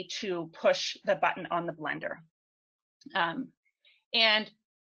dexterity to push the button on the blender. And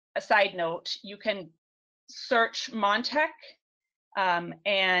a side note, you can search Montech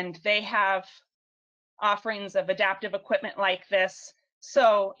and they have offerings of adaptive equipment like this.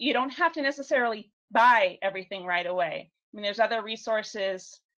 So you don't have to necessarily buy everything right away. I mean, there's other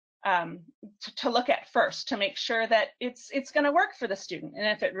resources to look at first to make sure that it's going to work for the student. And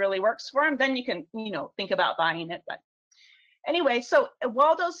if it really works for them, then you can, you know, think about buying it. But anyway, so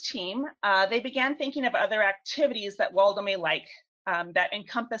Waldo's team, they began thinking of other activities that Waldo may like that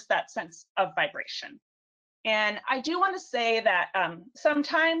encompass that sense of vibration. And I do want to say that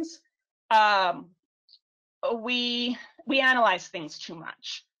sometimes we analyze things too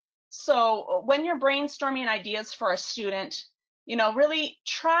much. So when you're brainstorming ideas for a student, you know, really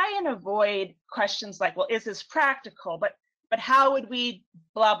try and avoid questions like, well, is this practical? But how would we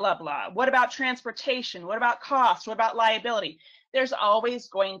blah, blah, blah? What about transportation? What about cost? What about liability? There's always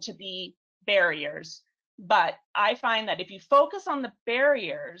going to be barriers. But I find that if you focus on the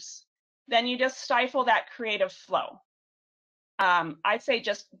barriers, then you just stifle that creative flow. I'd say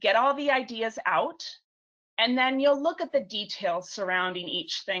just get all the ideas out, and then you'll look at the details surrounding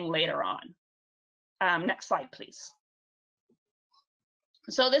each thing later on. Next slide, please.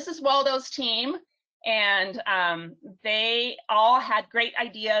 So this is Waldo's team, and they all had great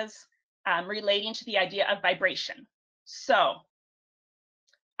ideas relating to the idea of vibration. So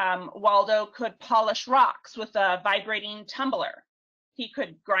Waldo could polish rocks with a vibrating tumbler. He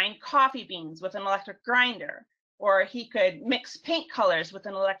could grind coffee beans with an electric grinder, or he could mix paint colors with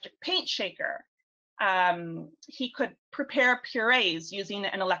an electric paint shaker. He could prepare purees using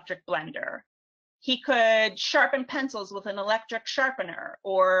an electric blender. He could sharpen pencils with an electric sharpener,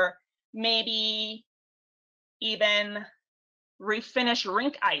 or maybe even refinish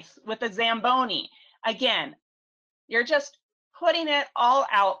rink ice with a Zamboni. Again, you're just putting it all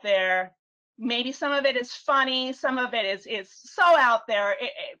out there. Maybe some of it is funny, some of it is so out there,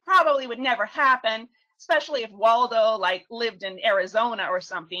 it probably would never happen, especially if Waldo like lived in Arizona or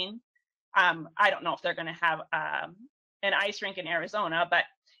something. I don't know if they're gonna have an ice rink in Arizona, but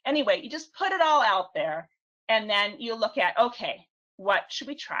anyway, you just put it all out there and then you look at, okay, what should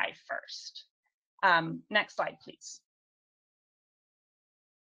we try first? Next slide, please.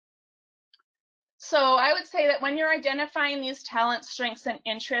 So I would say that when you're identifying these talents, strengths, and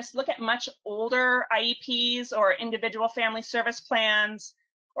interests, look at much older IEPs or individual family service plans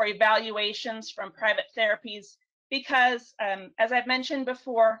or evaluations from private therapies, because as I've mentioned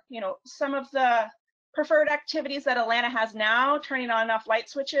before, you know, some of the preferred activities that Alana has now, turning on and off light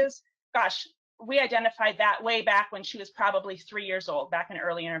switches, gosh, we identified that way back when she was probably 3 years old, back in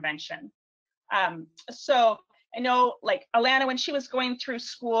early intervention. So I know like Alana, when she was going through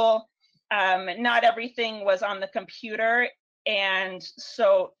school, not everything was on the computer. And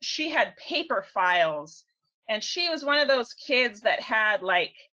so she had paper files, and she was one of those kids that had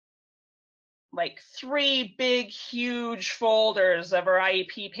like 3 big, huge folders of her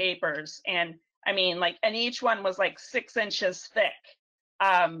IEP papers. And I mean, like, and each one was like 6 inches thick.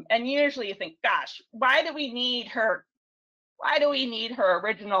 And usually you think, gosh, why do we need her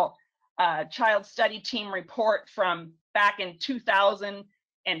original child study team report from back in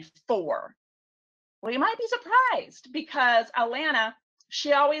 2004? Well, you might be surprised, because Alana,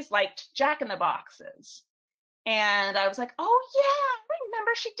 she always liked Jack in the Boxes. And I was like, oh yeah, I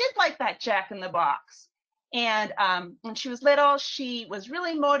remember she did like that Jack in the Box. And when she was little, she was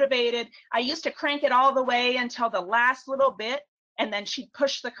really motivated. I used to crank it all the way until the last little bit, and then she'd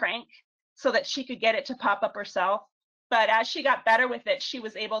push the crank so that she could get it to pop up herself. But as she got better with it, she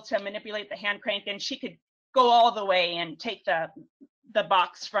was able to manipulate the hand crank, and she could go all the way and take the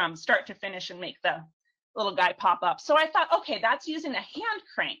box from start to finish and make the little guy pop up. So I thought, okay, that's using a hand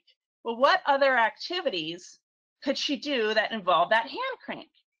crank. Well, what other activities could she do that involve that hand crank?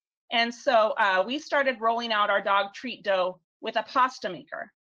 And so we started rolling out our dog treat dough with a pasta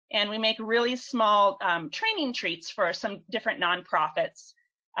maker. And we make really small training treats for some different nonprofits.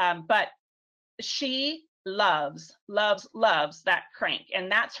 But she loves that crank,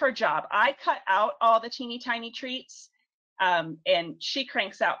 and that's her job. I cut out all the teeny tiny treats, and she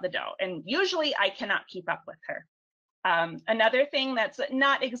cranks out the dough, and usually I cannot keep up with her. Another thing that's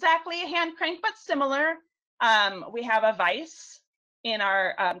not exactly a hand crank but similar, we have a vise in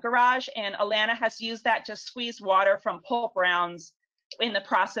our garage, and Alana has used that to squeeze water from pulp rounds in the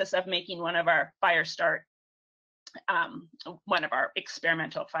process of making one of our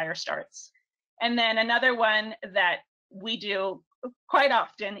experimental fire starts. And then another one that we do quite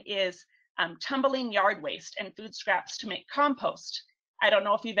often is tumbling yard waste and food scraps to make compost. I don't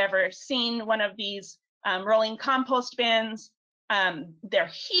know if you've ever seen one of these rolling compost bins. They're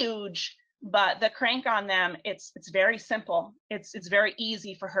huge, but the crank on them, it's very simple. It's very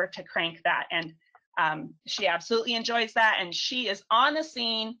easy for her to crank that, and she absolutely enjoys that. And she is on the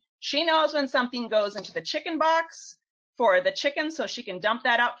scene. She knows when something goes into the chicken box for the chicken, so she can dump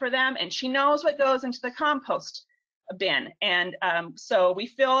that out for them, and she knows what goes into the compost bin. And so we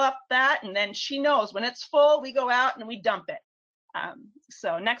fill up that, and then she knows when it's full, we go out and we dump it.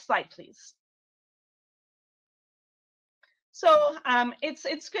 So next slide, please. So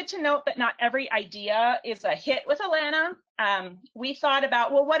it's good to note that not every idea is a hit with Alana. We thought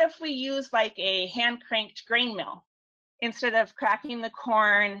about, well, what if we use like a hand cranked grain mill instead of cracking the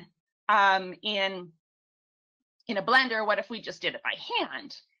corn in a blender? What if we just did it by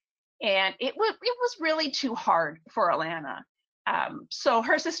hand? And it was really too hard for Alana. So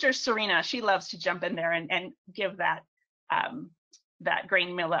her sister Serena, she loves to jump in there and give that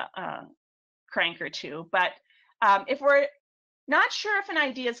grain mill a crank or two. But if we're not sure if an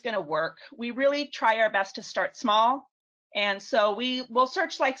idea is going to work, we really try our best to start small. And so we'll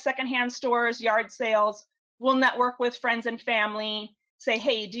search like secondhand stores, yard sales. We'll network with friends and family, say,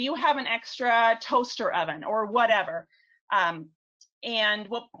 hey, do you have an extra toaster oven or whatever? And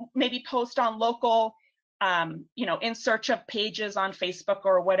we'll maybe post on local, in search of pages on Facebook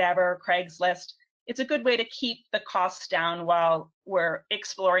or whatever, Craigslist. It's a good way to keep the costs down while we're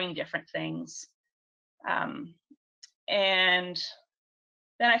exploring different things. And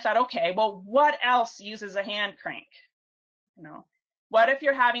then I thought, okay, well, what else uses a hand crank? What if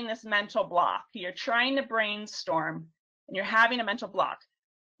you're having this mental block? You're trying to brainstorm and you're having a mental block.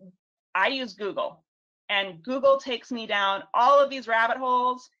 I use Google, and Google takes me down all of these rabbit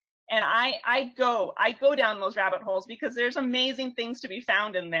holes, and I go down those rabbit holes because there's amazing things to be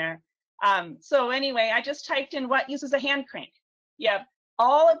found in there. So anyway, I just typed in what uses a hand crank. You have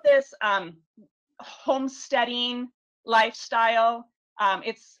all of this homesteading lifestyle.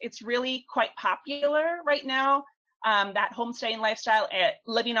 It's really quite popular right now, that homesteading lifestyle,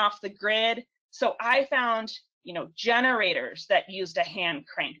 living off the grid. So I found generators that used a hand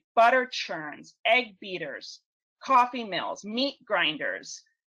crank, butter churns, egg beaters, coffee mills, meat grinders,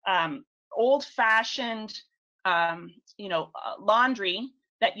 old-fashioned laundry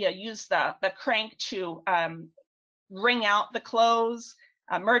that you use the crank to wring out the clothes,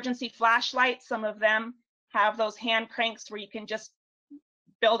 emergency flashlights. Some of them have those hand cranks where you can just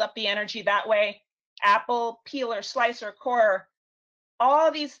build up the energy that way. Apple peeler, slicer, corer,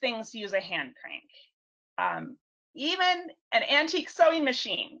 all these things use a hand crank. Even an antique sewing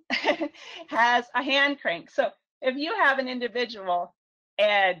machine has a hand crank. So if you have an individual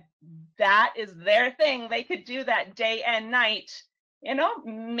and that is their thing, they could do that day and night.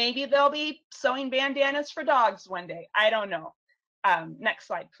 Maybe they'll be sewing bandanas for dogs one day. I don't know. Next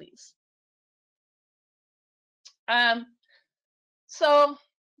slide, please. So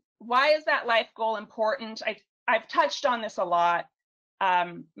why is that life goal important? I've touched on this a lot,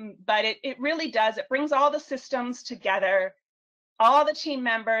 but it really does. It brings all the systems together. All the team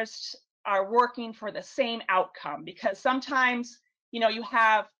members are working for the same outcome, because sometimes you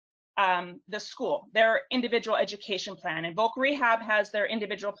have the school, their individual education plan, and Voc Rehab has their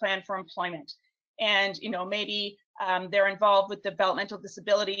individual plan for employment. And, maybe they're involved with developmental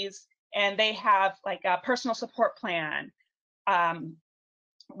disabilities and they have like a personal support plan.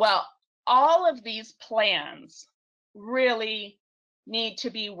 Well, all of these plans really need to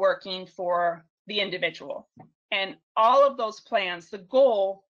be working for the individual. And all of those plans, the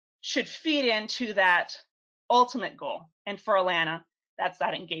goal should feed into that ultimate goal. And for Alana, that's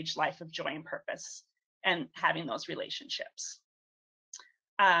that engaged life of joy and purpose and having those relationships.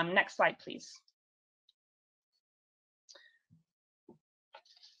 Next slide, please.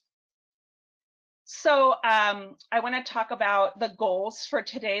 So I want to talk about the goals for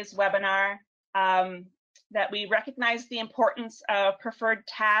today's webinar, that we recognize the importance of preferred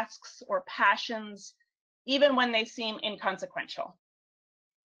tasks or passions, even when they seem inconsequential.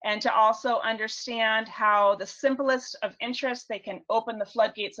 And to also understand how the simplest of interests, they can open the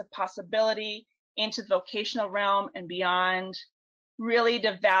floodgates of possibility into the vocational realm and beyond. Really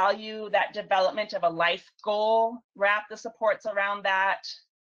to value that development of a life goal, wrap the supports around that.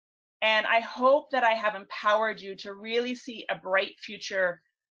 And I hope that I have empowered you to really see a bright future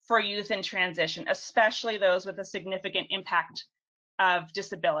for youth in transition, especially those with a significant impact of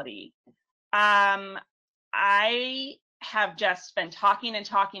disability. I have just been talking and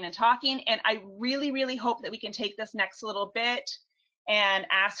talking and talking, and I really, really hope that we can take this next little bit and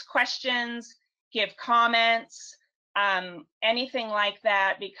ask questions, give comments, anything like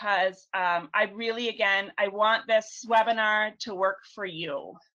that, because I really, again, I want this webinar to work for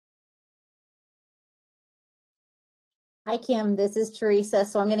you. Hi, Kim, this is Teresa.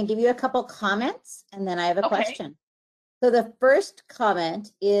 So I'm going to give you a couple comments and then I have a question. So the first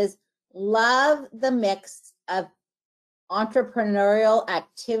comment is, love the mix of entrepreneurial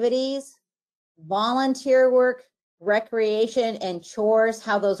activities, volunteer work, recreation, and chores,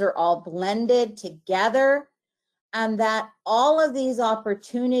 how those are all blended together, and that all of these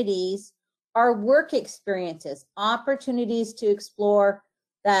opportunities are work experiences, opportunities to explore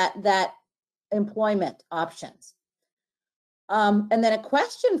that employment options. And then a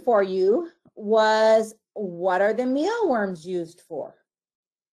question for you was, what are the mealworms used for?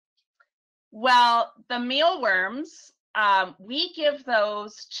 Well, the mealworms, we give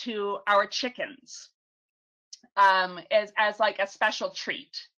those to our chickens as like a special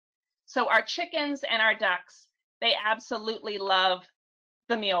treat. So our chickens and our ducks, they absolutely love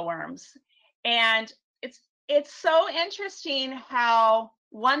the mealworms. And it's so interesting how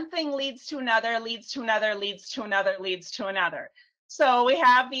one thing leads to another, leads to another, leads to another, leads to another. So we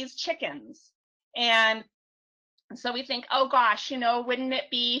have these chickens, and so we think, oh gosh, wouldn't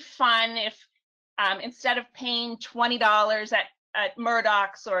it be fun if instead of paying $20 at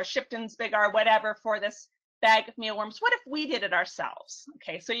Murdoch's or Shipton's Big R, whatever, for this bag of mealworms, what if we did it ourselves?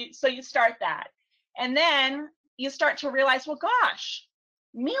 Okay, so you start that, and then you start to realize, well, gosh,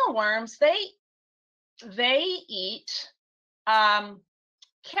 mealworms, they eat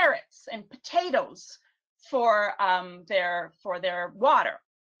carrots and potatoes for their water.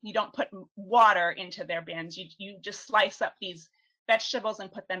 You don't put water into their bins. You just slice up these vegetables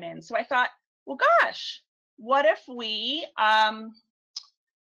and put them in. So I thought, well, gosh, what if we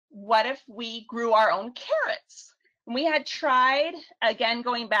grew our own carrots? And we had tried, again,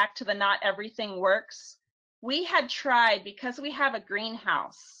 going back to the not everything works, we had tried, because we have a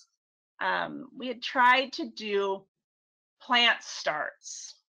greenhouse, we had tried to do plant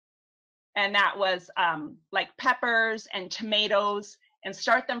starts. And that was like peppers and tomatoes, and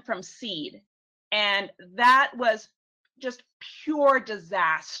start them from seed. And that was just pure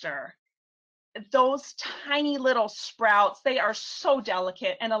disaster. Those tiny little sprouts, they are so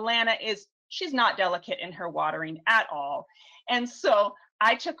delicate. And Alana she's not delicate in her watering at all. And so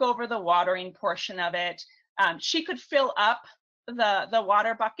I took over the watering portion of it. She could fill up the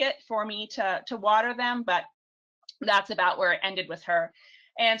water bucket for me to water them, but that's about where it ended with her.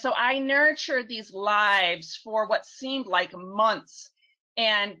 And so I nurtured these lives for what seemed like months.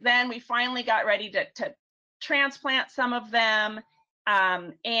 And then we finally got ready to transplant some of them.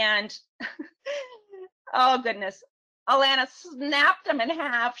 And oh goodness, Alana snapped them in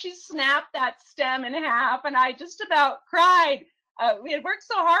half. She snapped that stem in half, and I just about cried. We had worked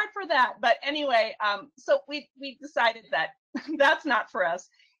so hard for that. But anyway, so we decided that that's not for us.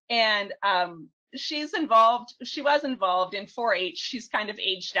 And she was involved in 4-H. She's kind of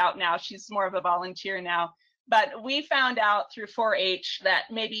aged out now. She's more of a volunteer now. But we found out through 4-H that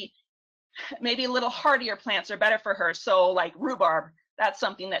maybe little hardier plants are better for her. So like rhubarb, that's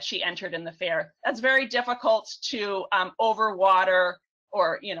something that she entered in the fair. That's very difficult to overwater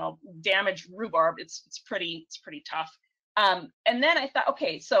or damage rhubarb. It's pretty tough. And then I thought,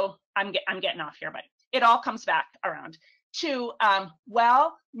 okay, so I'm getting off here, but it all comes back around to,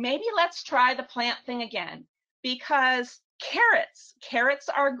 well, maybe let's try the plant thing again, because carrots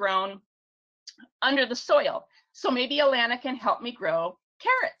are grown under the soil. So maybe Alana can help me grow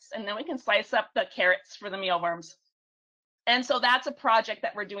carrots, and then we can slice up the carrots for the mealworms. And so that's a project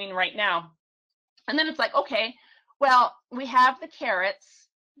that we're doing right now. And then it's like, okay, well, we have the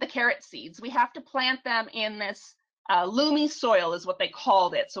carrot seeds. We have to plant them in this loomy soil is what they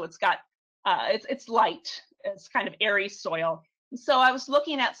called it. So it's got, it's light, it's kind of airy soil. So I was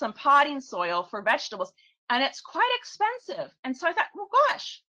looking at some potting soil for vegetables, and it's quite expensive. And so I thought, well,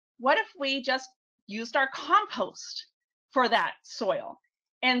 gosh, what if we just used our compost for that soil?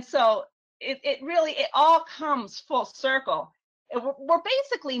 And so it all comes full circle. We're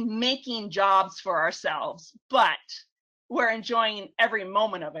basically making jobs for ourselves, but we're enjoying every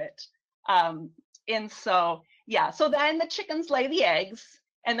moment of it. And so, yeah, so then the chickens lay the eggs,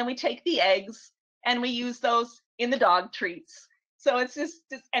 and then we take the eggs and we use those in the dog treats. So it's just,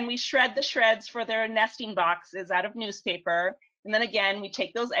 and we shred the shreds for their nesting boxes out of newspaper. And then again, we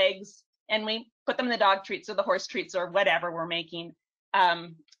take those eggs and we put them in the dog treats or the horse treats or whatever we're making.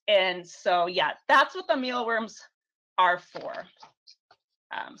 And so, yeah, that's what the mealworms are for.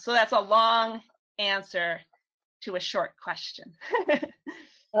 So that's a long answer to a short question.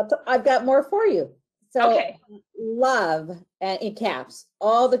 I've got more for you. So Okay. love, and in caps,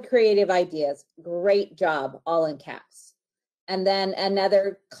 all the creative ideas. Great job, all in caps. And then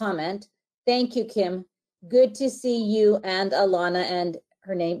another comment. Thank you, Kim. Good to see you and Alana, and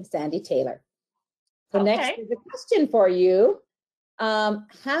her name, Sandy Taylor. So next Okay. is a question for you.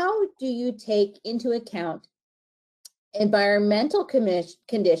 How do you take into account environmental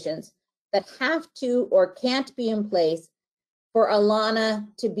conditions that have to or can't be in place for Alana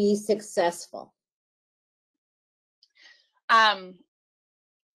to be successful?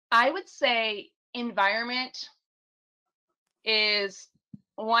 I would say environment is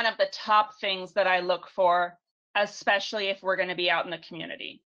one of the top things that I look for, especially if we're going to be out in the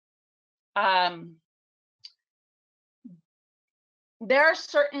community. There are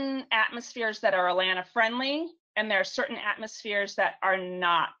certain atmospheres that are Alana friendly, and there are certain atmospheres that are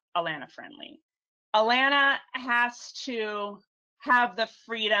not Alana friendly. Alana has to have the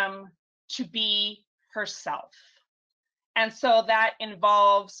freedom to be herself. And so that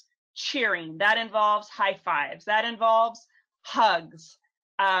involves cheering, that involves high fives, that involves hugs.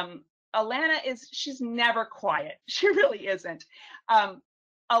 Alana she's never quiet. She really isn't.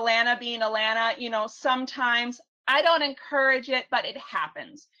 Alana being Alana, you know, sometimes I don't encourage it, but it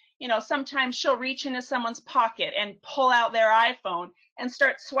happens. You know, sometimes she'll reach into someone's pocket and pull out their iPhone and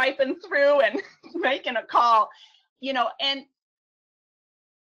start swiping through and making a call, you know, and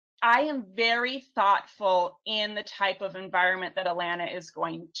I am very thoughtful in the type of environment that Alana is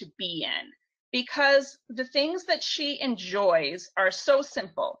going to be in, because the things that she enjoys are so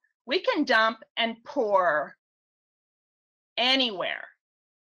simple. We can dump and pour anywhere.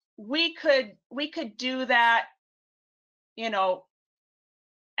 We could do that, you know,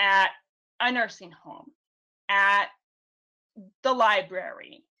 at a nursing home, at the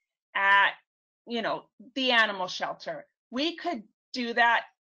library, at, you know, the animal shelter. We could do that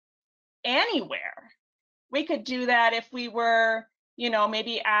anywhere. We could do that if we were, you know,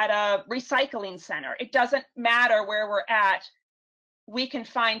 maybe at a recycling center. It doesn't matter where we're at. We can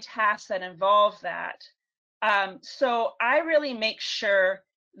find tasks that involve that. So I really make sure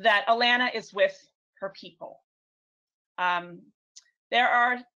that Alana is with her people. There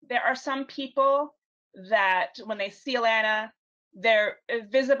are some people that when they see Alana, they're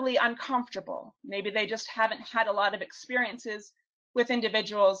visibly uncomfortable. Maybe they just haven't had a lot of experiences with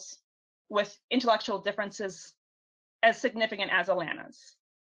individuals with intellectual differences as significant as Alana's.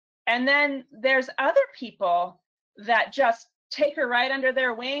 And then there's other people that just take her right under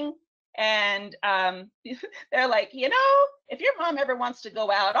their wing, and they're like, you know, if your mom ever wants to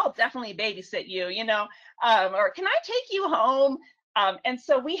go out, I'll definitely babysit you, you know, or can I take you home? And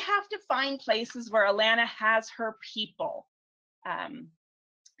so we have to find places where Alana has her people.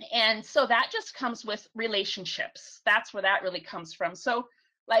 And so that just comes with relationships. That's where that really comes from. So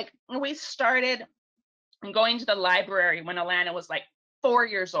like we started going to the library when Alana was like 4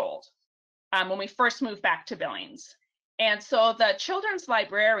 years old, when we first moved back to Billings. And so the children's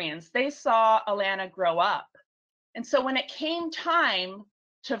librarians, they saw Alana grow up. And so when it came time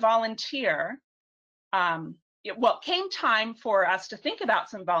to volunteer, it came time for us to think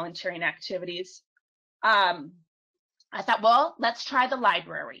about some volunteering activities. I thought, well, let's try the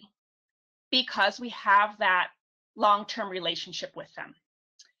library because we have that long-term relationship with them.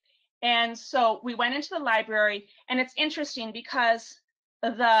 And so we went into the library, and it's interesting because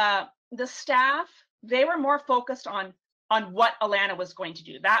the staff, they were more focused on what Alana was going to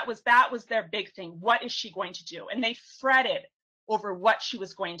do. That was their big thing. What is she going to do? And they fretted over what she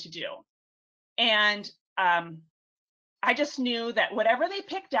was going to do. And I just knew that whatever they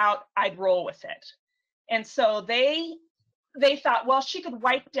picked out, I'd roll with it. And so they thought, well, she could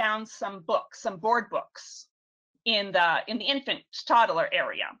wipe down some books, some board books in the infant toddler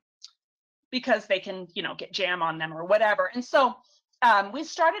area, because they can, get jam on them or whatever. And so we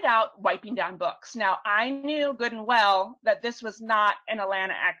started out wiping down books. Now, I knew good and well that this was not an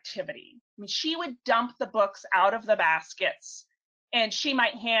Alana activity. I mean, she would dump the books out of the baskets, and she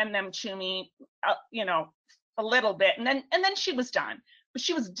might hand them to me, a little bit, and then she was done. But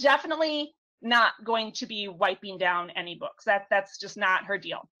she was definitely not going to be wiping down any books. That's just not her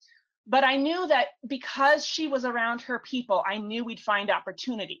deal. But I knew that because she was around her people, I knew we'd find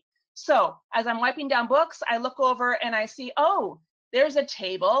opportunity. So as I'm wiping down books, I look over and I see, oh, there's a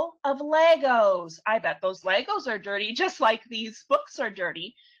table of Legos. I bet those Legos are dirty, just like these books are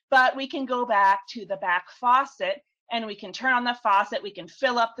dirty. But we can go back to the back faucet, and we can turn on the faucet. We can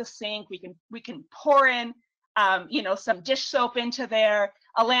fill up the sink. We can pour in, some dish soap into there.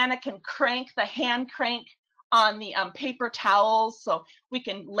 Alana can crank the hand crank on the paper towels, so we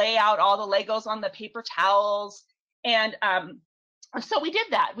can lay out all the Legos on the paper towels. And so we did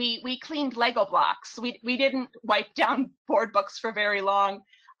that. We cleaned Lego blocks. We didn't wipe down board books for very long.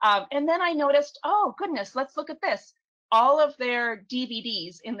 And then I noticed, oh goodness, let's look at this. All of their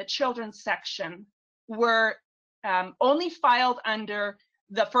DVDs in the children's section were only filed under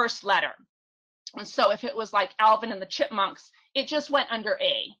the first letter. And so if it was like Alvin and the Chipmunks, it just went under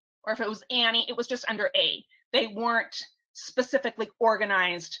A. Or if it was Annie, it was just under A. They weren't specifically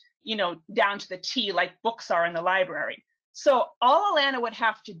organized, down to the T like books are in the library. So all Alana would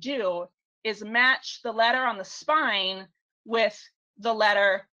have to do is match the letter on the spine with the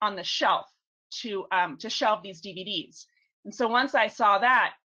letter on the shelf to shelve these DVDs. And so once I saw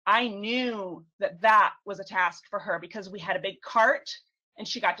that, I knew that was a task for her, because we had a big cart, and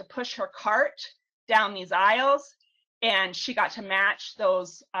she got to push her cart down these aisles, and she got to match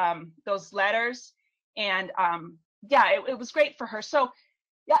those letters. And it was great for her. So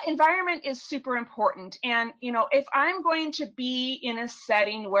yeah, environment is super important. And, if I'm going to be in a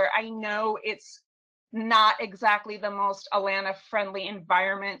setting where I know it's not exactly the most Alana friendly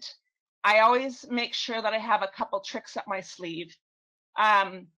environment, I always make sure that I have a couple tricks up my sleeve.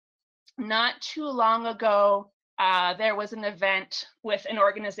 Not too long ago, there was an event with an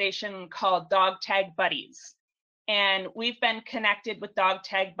organization called Dog Tag Buddies. And we've been connected with Dog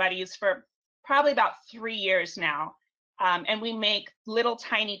Tag Buddies for probably about 3 years now. And we make little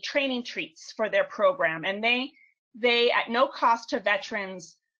tiny training treats for their program. And they at no cost to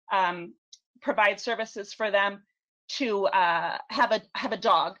veterans, provide services for them to have a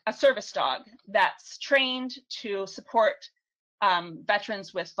dog, a service dog that's trained to support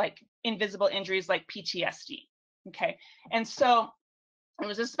veterans with like invisible injuries like PTSD. Okay. And so it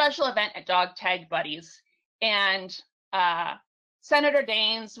was a special event at Dog Tag Buddies, and Senator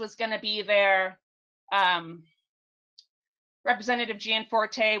Daines was going to be there. Representative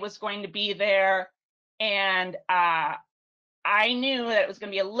Gianforte was going to be there, and I knew that it was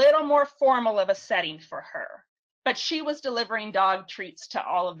going to be a little more formal of a setting for her, but she was delivering dog treats to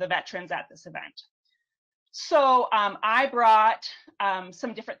all of the veterans at this event. So I brought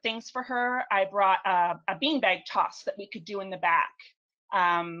some different things for her. I brought a beanbag toss that we could do in the back.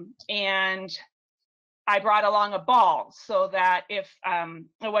 And I brought along a ball so that if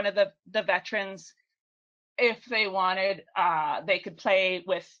one of the veterans, if they wanted, they could play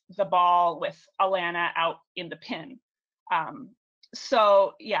with the ball with Alana out in the pin.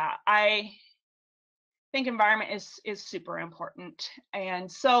 So yeah, I think environment is super important.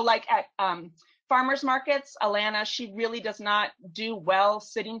 And so like at farmers markets, Alana, she really does not do well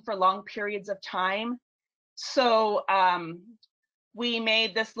sitting for long periods of time. So we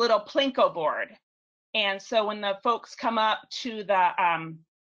made this little Plinko board. And so when the folks come up to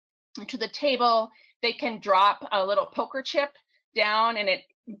the table, they can drop a little poker chip down, and it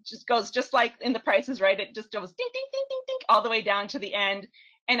just goes just like in The Price is Right. It just goes ding, ding, ding, ding, ding, all the way down to the end.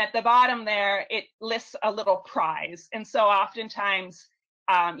 And at the bottom there, it lists a little prize. And so oftentimes,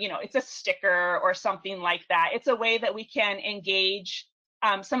 it's a sticker or something like that. It's a way that we can engage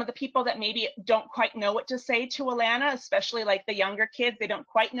some of the people that maybe don't quite know what to say to Alana, especially like the younger kids. They don't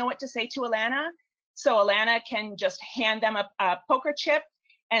quite know what to say to Alana. So Alana can just hand them a poker chip,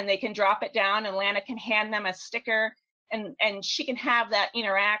 and they can drop it down, and Alana can hand them a sticker, and she can have that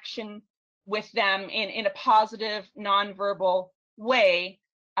interaction with them in a positive, nonverbal way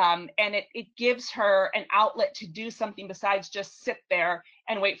And it gives her an outlet to do something besides just sit there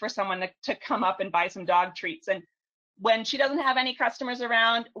and wait for someone to come up and buy some dog treats. And when she doesn't have any customers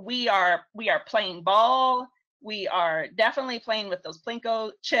around, we are playing ball. We are definitely playing with those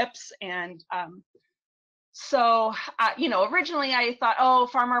Plinko chips. And so, you know, originally I thought, oh,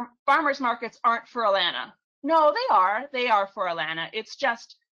 farmers markets aren't for Alana. No, they are for Alana. It's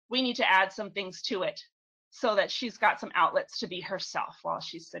just, we need to add some things to it so that she's got some outlets to be herself while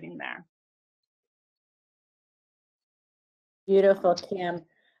she's sitting there. Beautiful, Kim.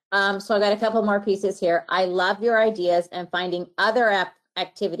 So I got a couple more pieces here. I love your ideas and finding other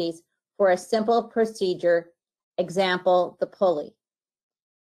activities for a simple procedure. Example, the pulley.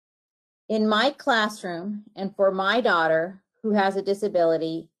 In my classroom and for my daughter who has a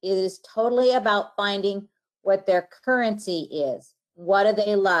disability, it is totally about finding what their currency is. What do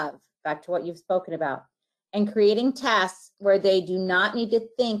they love? Back to what you've spoken about. And creating tasks where they do not need to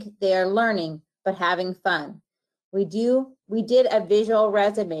think they are learning, but having fun. We did a visual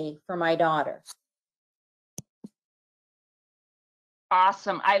resume for my daughter.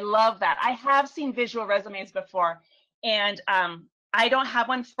 Awesome. I love that. I have seen visual resumes before, and I don't have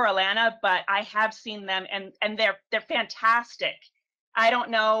one for Alana, but I have seen them, and they're fantastic. I don't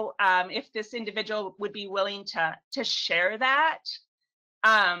know if this individual would be willing to share that,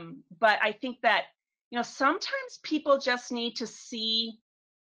 but I think that, you know, sometimes people just need to see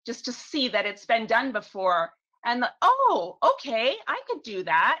that it's been done before, and oh, okay, I could do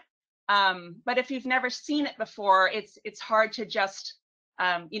that. But if you've never seen it before, it's hard to just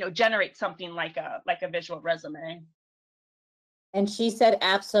you know, generate something like a visual resume. And she said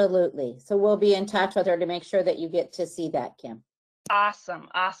absolutely. So we'll be in touch with her to make sure that you get to see that, Kim. Awesome,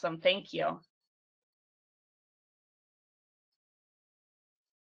 awesome. Thank you.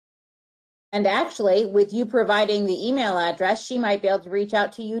 And actually, with you providing the email address, she might be able to reach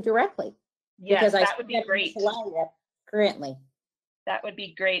out to you directly. Yes, that would be great. Currently. That would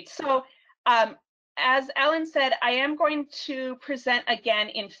be great. So as Ellen said, I am going to present again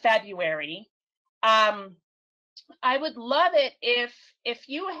in February. I would love it if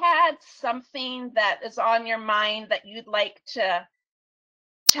you had something that is on your mind that you'd like to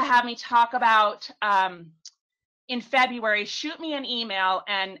have me talk about in February. Shoot me an email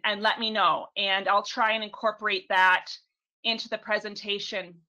and let me know, and I'll try and incorporate that into the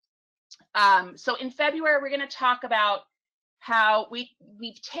presentation. So in February, we're going to talk about how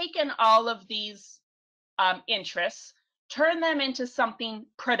we've taken all of these interests, turn them into something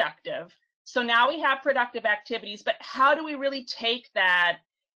productive. So now we have productive activities, but how do we really take that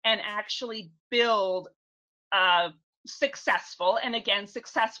and actually build successful? And again,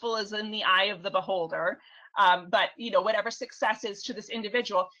 successful is in the eye of the beholder. But you know, whatever success is to this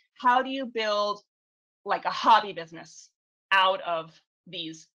individual, how do you build like a hobby business out of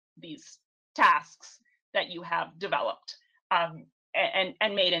these tasks that you have developed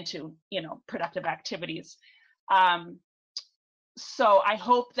and made into, you know, productive activities? So I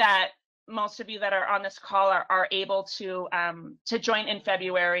hope that most of you that are on this call are able to join in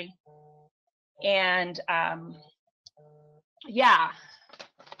February. And yeah.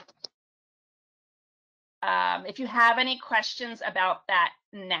 If you have any questions about that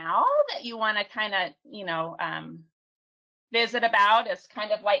now that you want to kind of, you know, visit about as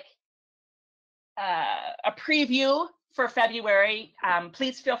kind of like a preview for February,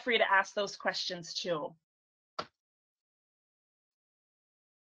 please feel free to ask those questions too.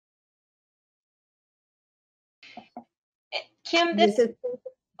 Kim,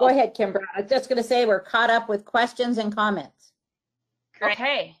 go ahead, Kim. I was just going to say we're caught up with questions and comments.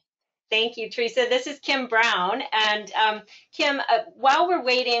 Okay. Thank you, Teresa. This is Kim Brown. And Kim, while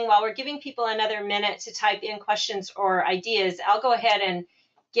we're giving people another minute to type in questions or ideas, I'll go ahead and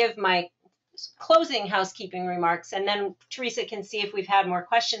give my closing housekeeping remarks, and then Teresa can see if we've had more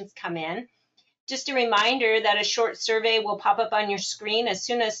questions come in. Just a reminder that a short survey will pop up on your screen as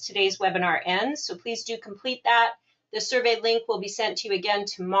soon as today's webinar ends, so please do complete that. The survey link will be sent to you again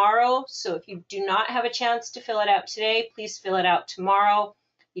tomorrow, so if you do not have a chance to fill it out today, please fill it out tomorrow.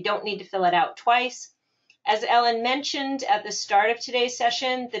 You don't need to fill it out twice. As Ellen mentioned at the start of today's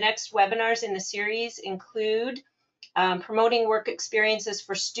session, the next webinars in the series include promoting work experiences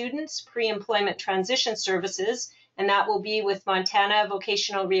for students, pre-employment transition services, and that will be with Montana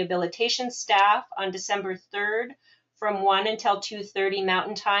Vocational Rehabilitation staff on December 3rd from 1 until 2:30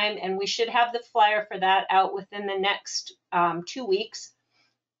 Mountain Time, and we should have the flyer for that out within the next 2 weeks.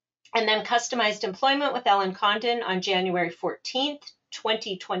 And then customized employment with Ellen Condon on January 14th,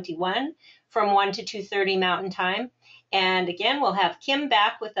 2021 from 1 to 2:30 Mountain Time. And again, we'll have Kim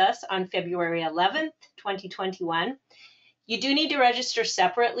back with us on February 11th, 2021. You do need to register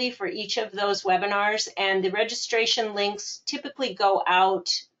separately for each of those webinars, and the registration links typically go out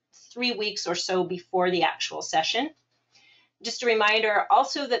 3 weeks or so before the actual session. Just a reminder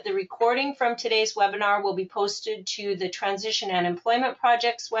also that the recording from today's webinar will be posted to the Transition and Employment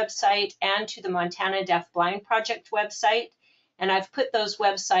Project's website and to the Montana Deaf Blind Project website. And I've put those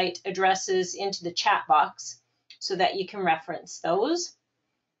website addresses into the chat box so that you can reference those.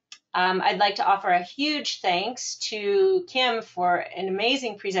 I'd like to offer a huge thanks to Kim for an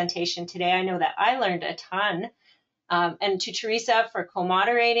amazing presentation today. I know that I learned a ton. And to Teresa for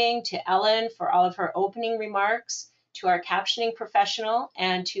co-moderating, to Ellen for all of her opening remarks, to our captioning professional,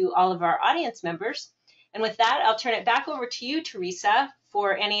 and to all of our audience members. And with that, I'll turn it back over to you, Teresa,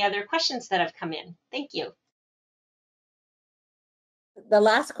 for any other questions that have come in. Thank you. The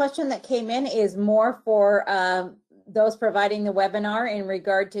last question that came in is more for those providing the webinar in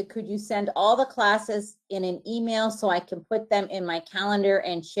regard to, could you send all the classes in an email so I can put them in my calendar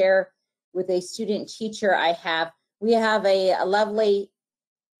and share with a student teacher I have? We have a lovely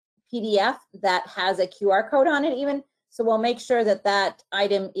PDF that has a QR code on it even, so we'll make sure that that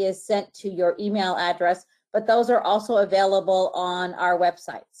item is sent to your email address, but those are also available on our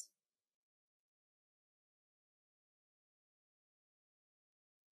websites.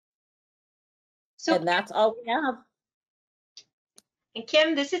 And that's all we have. And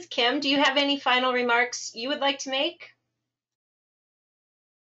Kim, this is Kim. Do you have any final remarks you would like to make?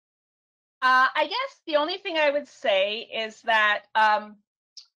 I guess the only thing I would say is that,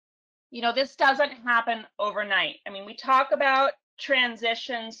 you know, this doesn't happen overnight. I mean, we talk about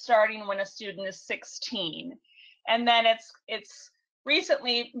transition starting when a student is 16. And then it's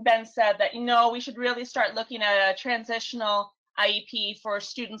recently been said that, you know, we should really start looking at a transitional IEP for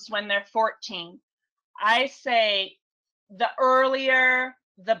students when they're 14. I say the earlier,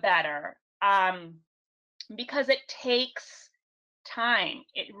 the better, because it takes time.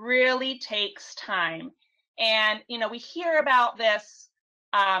 It really takes time. And, you know, we hear about this,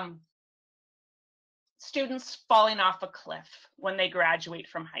 students falling off a cliff when they graduate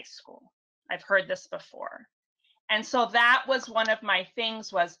from high school. I've heard this before. And so that was one of my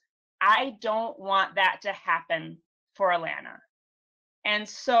things, was I don't want that to happen for Alana. And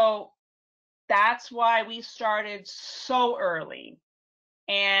so that's why we started so early.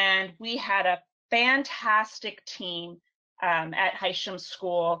 And we had a fantastic team at Hysham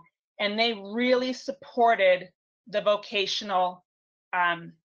School, and they really supported the vocational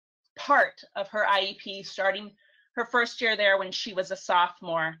part of her IEP, starting her first year there when she was a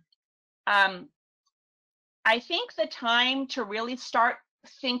sophomore. I think the time to really start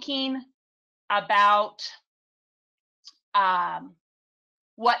thinking about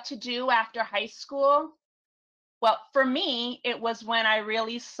what to do after high school, well, for me, it was when I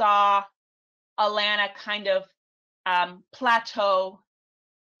really saw Alana kind of plateau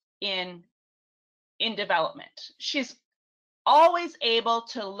in development. She's always able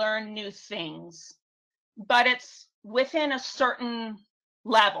to learn new things, but it's within a certain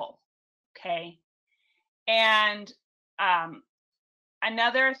level, okay? And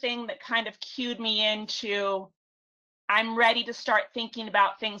another thing that kind of cued me into I'm ready to start thinking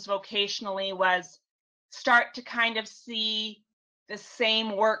about things vocationally was start to kind of see the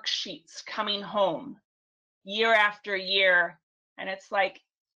same worksheets coming home year after year. And it's like,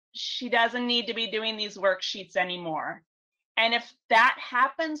 she doesn't need to be doing these worksheets anymore. And if that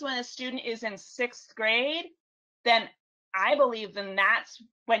happens when a student is in 6th grade, then I believe then that's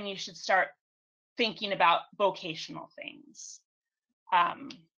when you should start thinking about vocational things.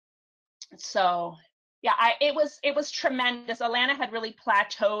 So yeah, it was tremendous. Alana had really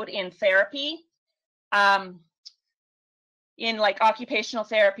plateaued in therapy, in like occupational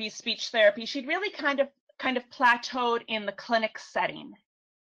therapy, speech therapy. She'd really kind of plateaued in the clinic setting.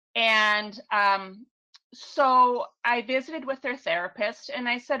 And so I visited with their therapist and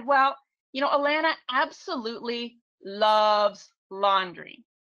I said, well, you know, Alana absolutely loves laundry.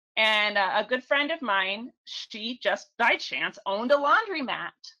 And a good friend of mine, she just by chance owned a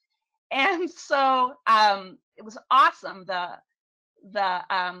laundromat. And so it was awesome. The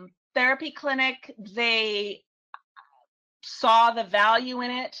therapy clinic, they saw the value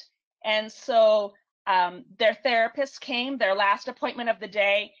in it. And so their therapist came, their last appointment of the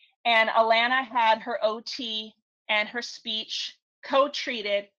day, and Alana had her OT and her speech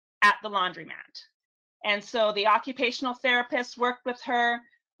co-treated at the laundromat. And so the occupational therapist worked with her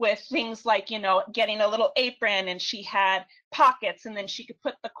with things like, you know, getting a little apron, and she had pockets, and then she could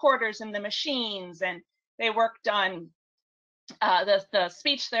put the quarters in the machines. And they worked on the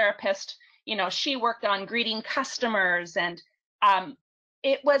speech therapist, you know, she worked on greeting customers. And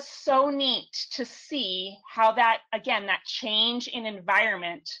it was so neat to see how that, again, that change in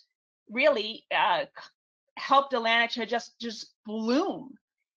environment really helped Alana to just bloom.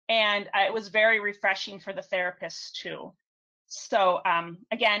 And it was very refreshing for the therapists too. So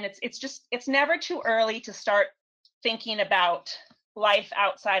again, it's never too early to start thinking about life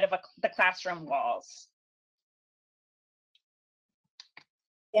outside of the classroom walls.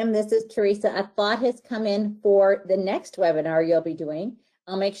 Kim, this is Teresa. A thought has come in for the next webinar you'll be doing.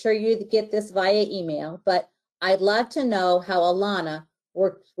 I'll make sure you get this via email, but I'd love to know how Alana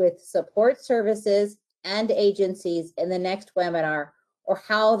works with support services and agencies in the next webinar, or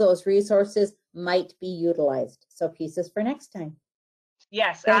how those resources might be utilized. So pieces for next time.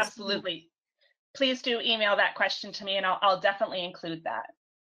 Yes, Thanks. absolutely. Please do email that question to me, and I'll definitely include that.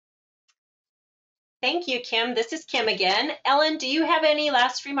 Thank you, Kim. This is Kim again. Ellen, do you have any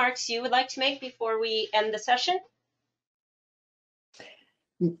last remarks you would like to make before we end the session?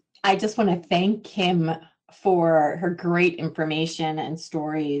 I just want to thank Kim for her great information and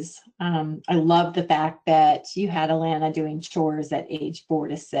stories. I love the fact that you had Alana doing chores at age 4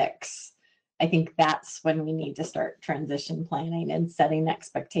 to 6. I think that's when we need to start transition planning and setting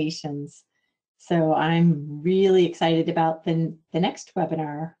expectations. So I'm really excited about the next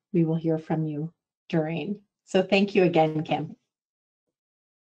webinar we will hear from you during. So thank you again, Kim.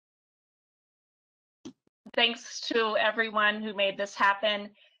 Thanks to everyone who made this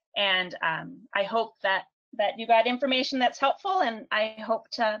happen. And I hope that you got information that's helpful, and I hope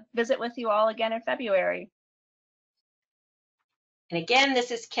to visit with you all again in February. And again,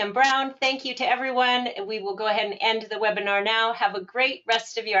 this is Kim Brown. Thank you to everyone. We will go ahead and end the webinar now. Have a great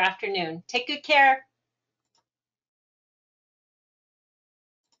rest of your afternoon. Take good care.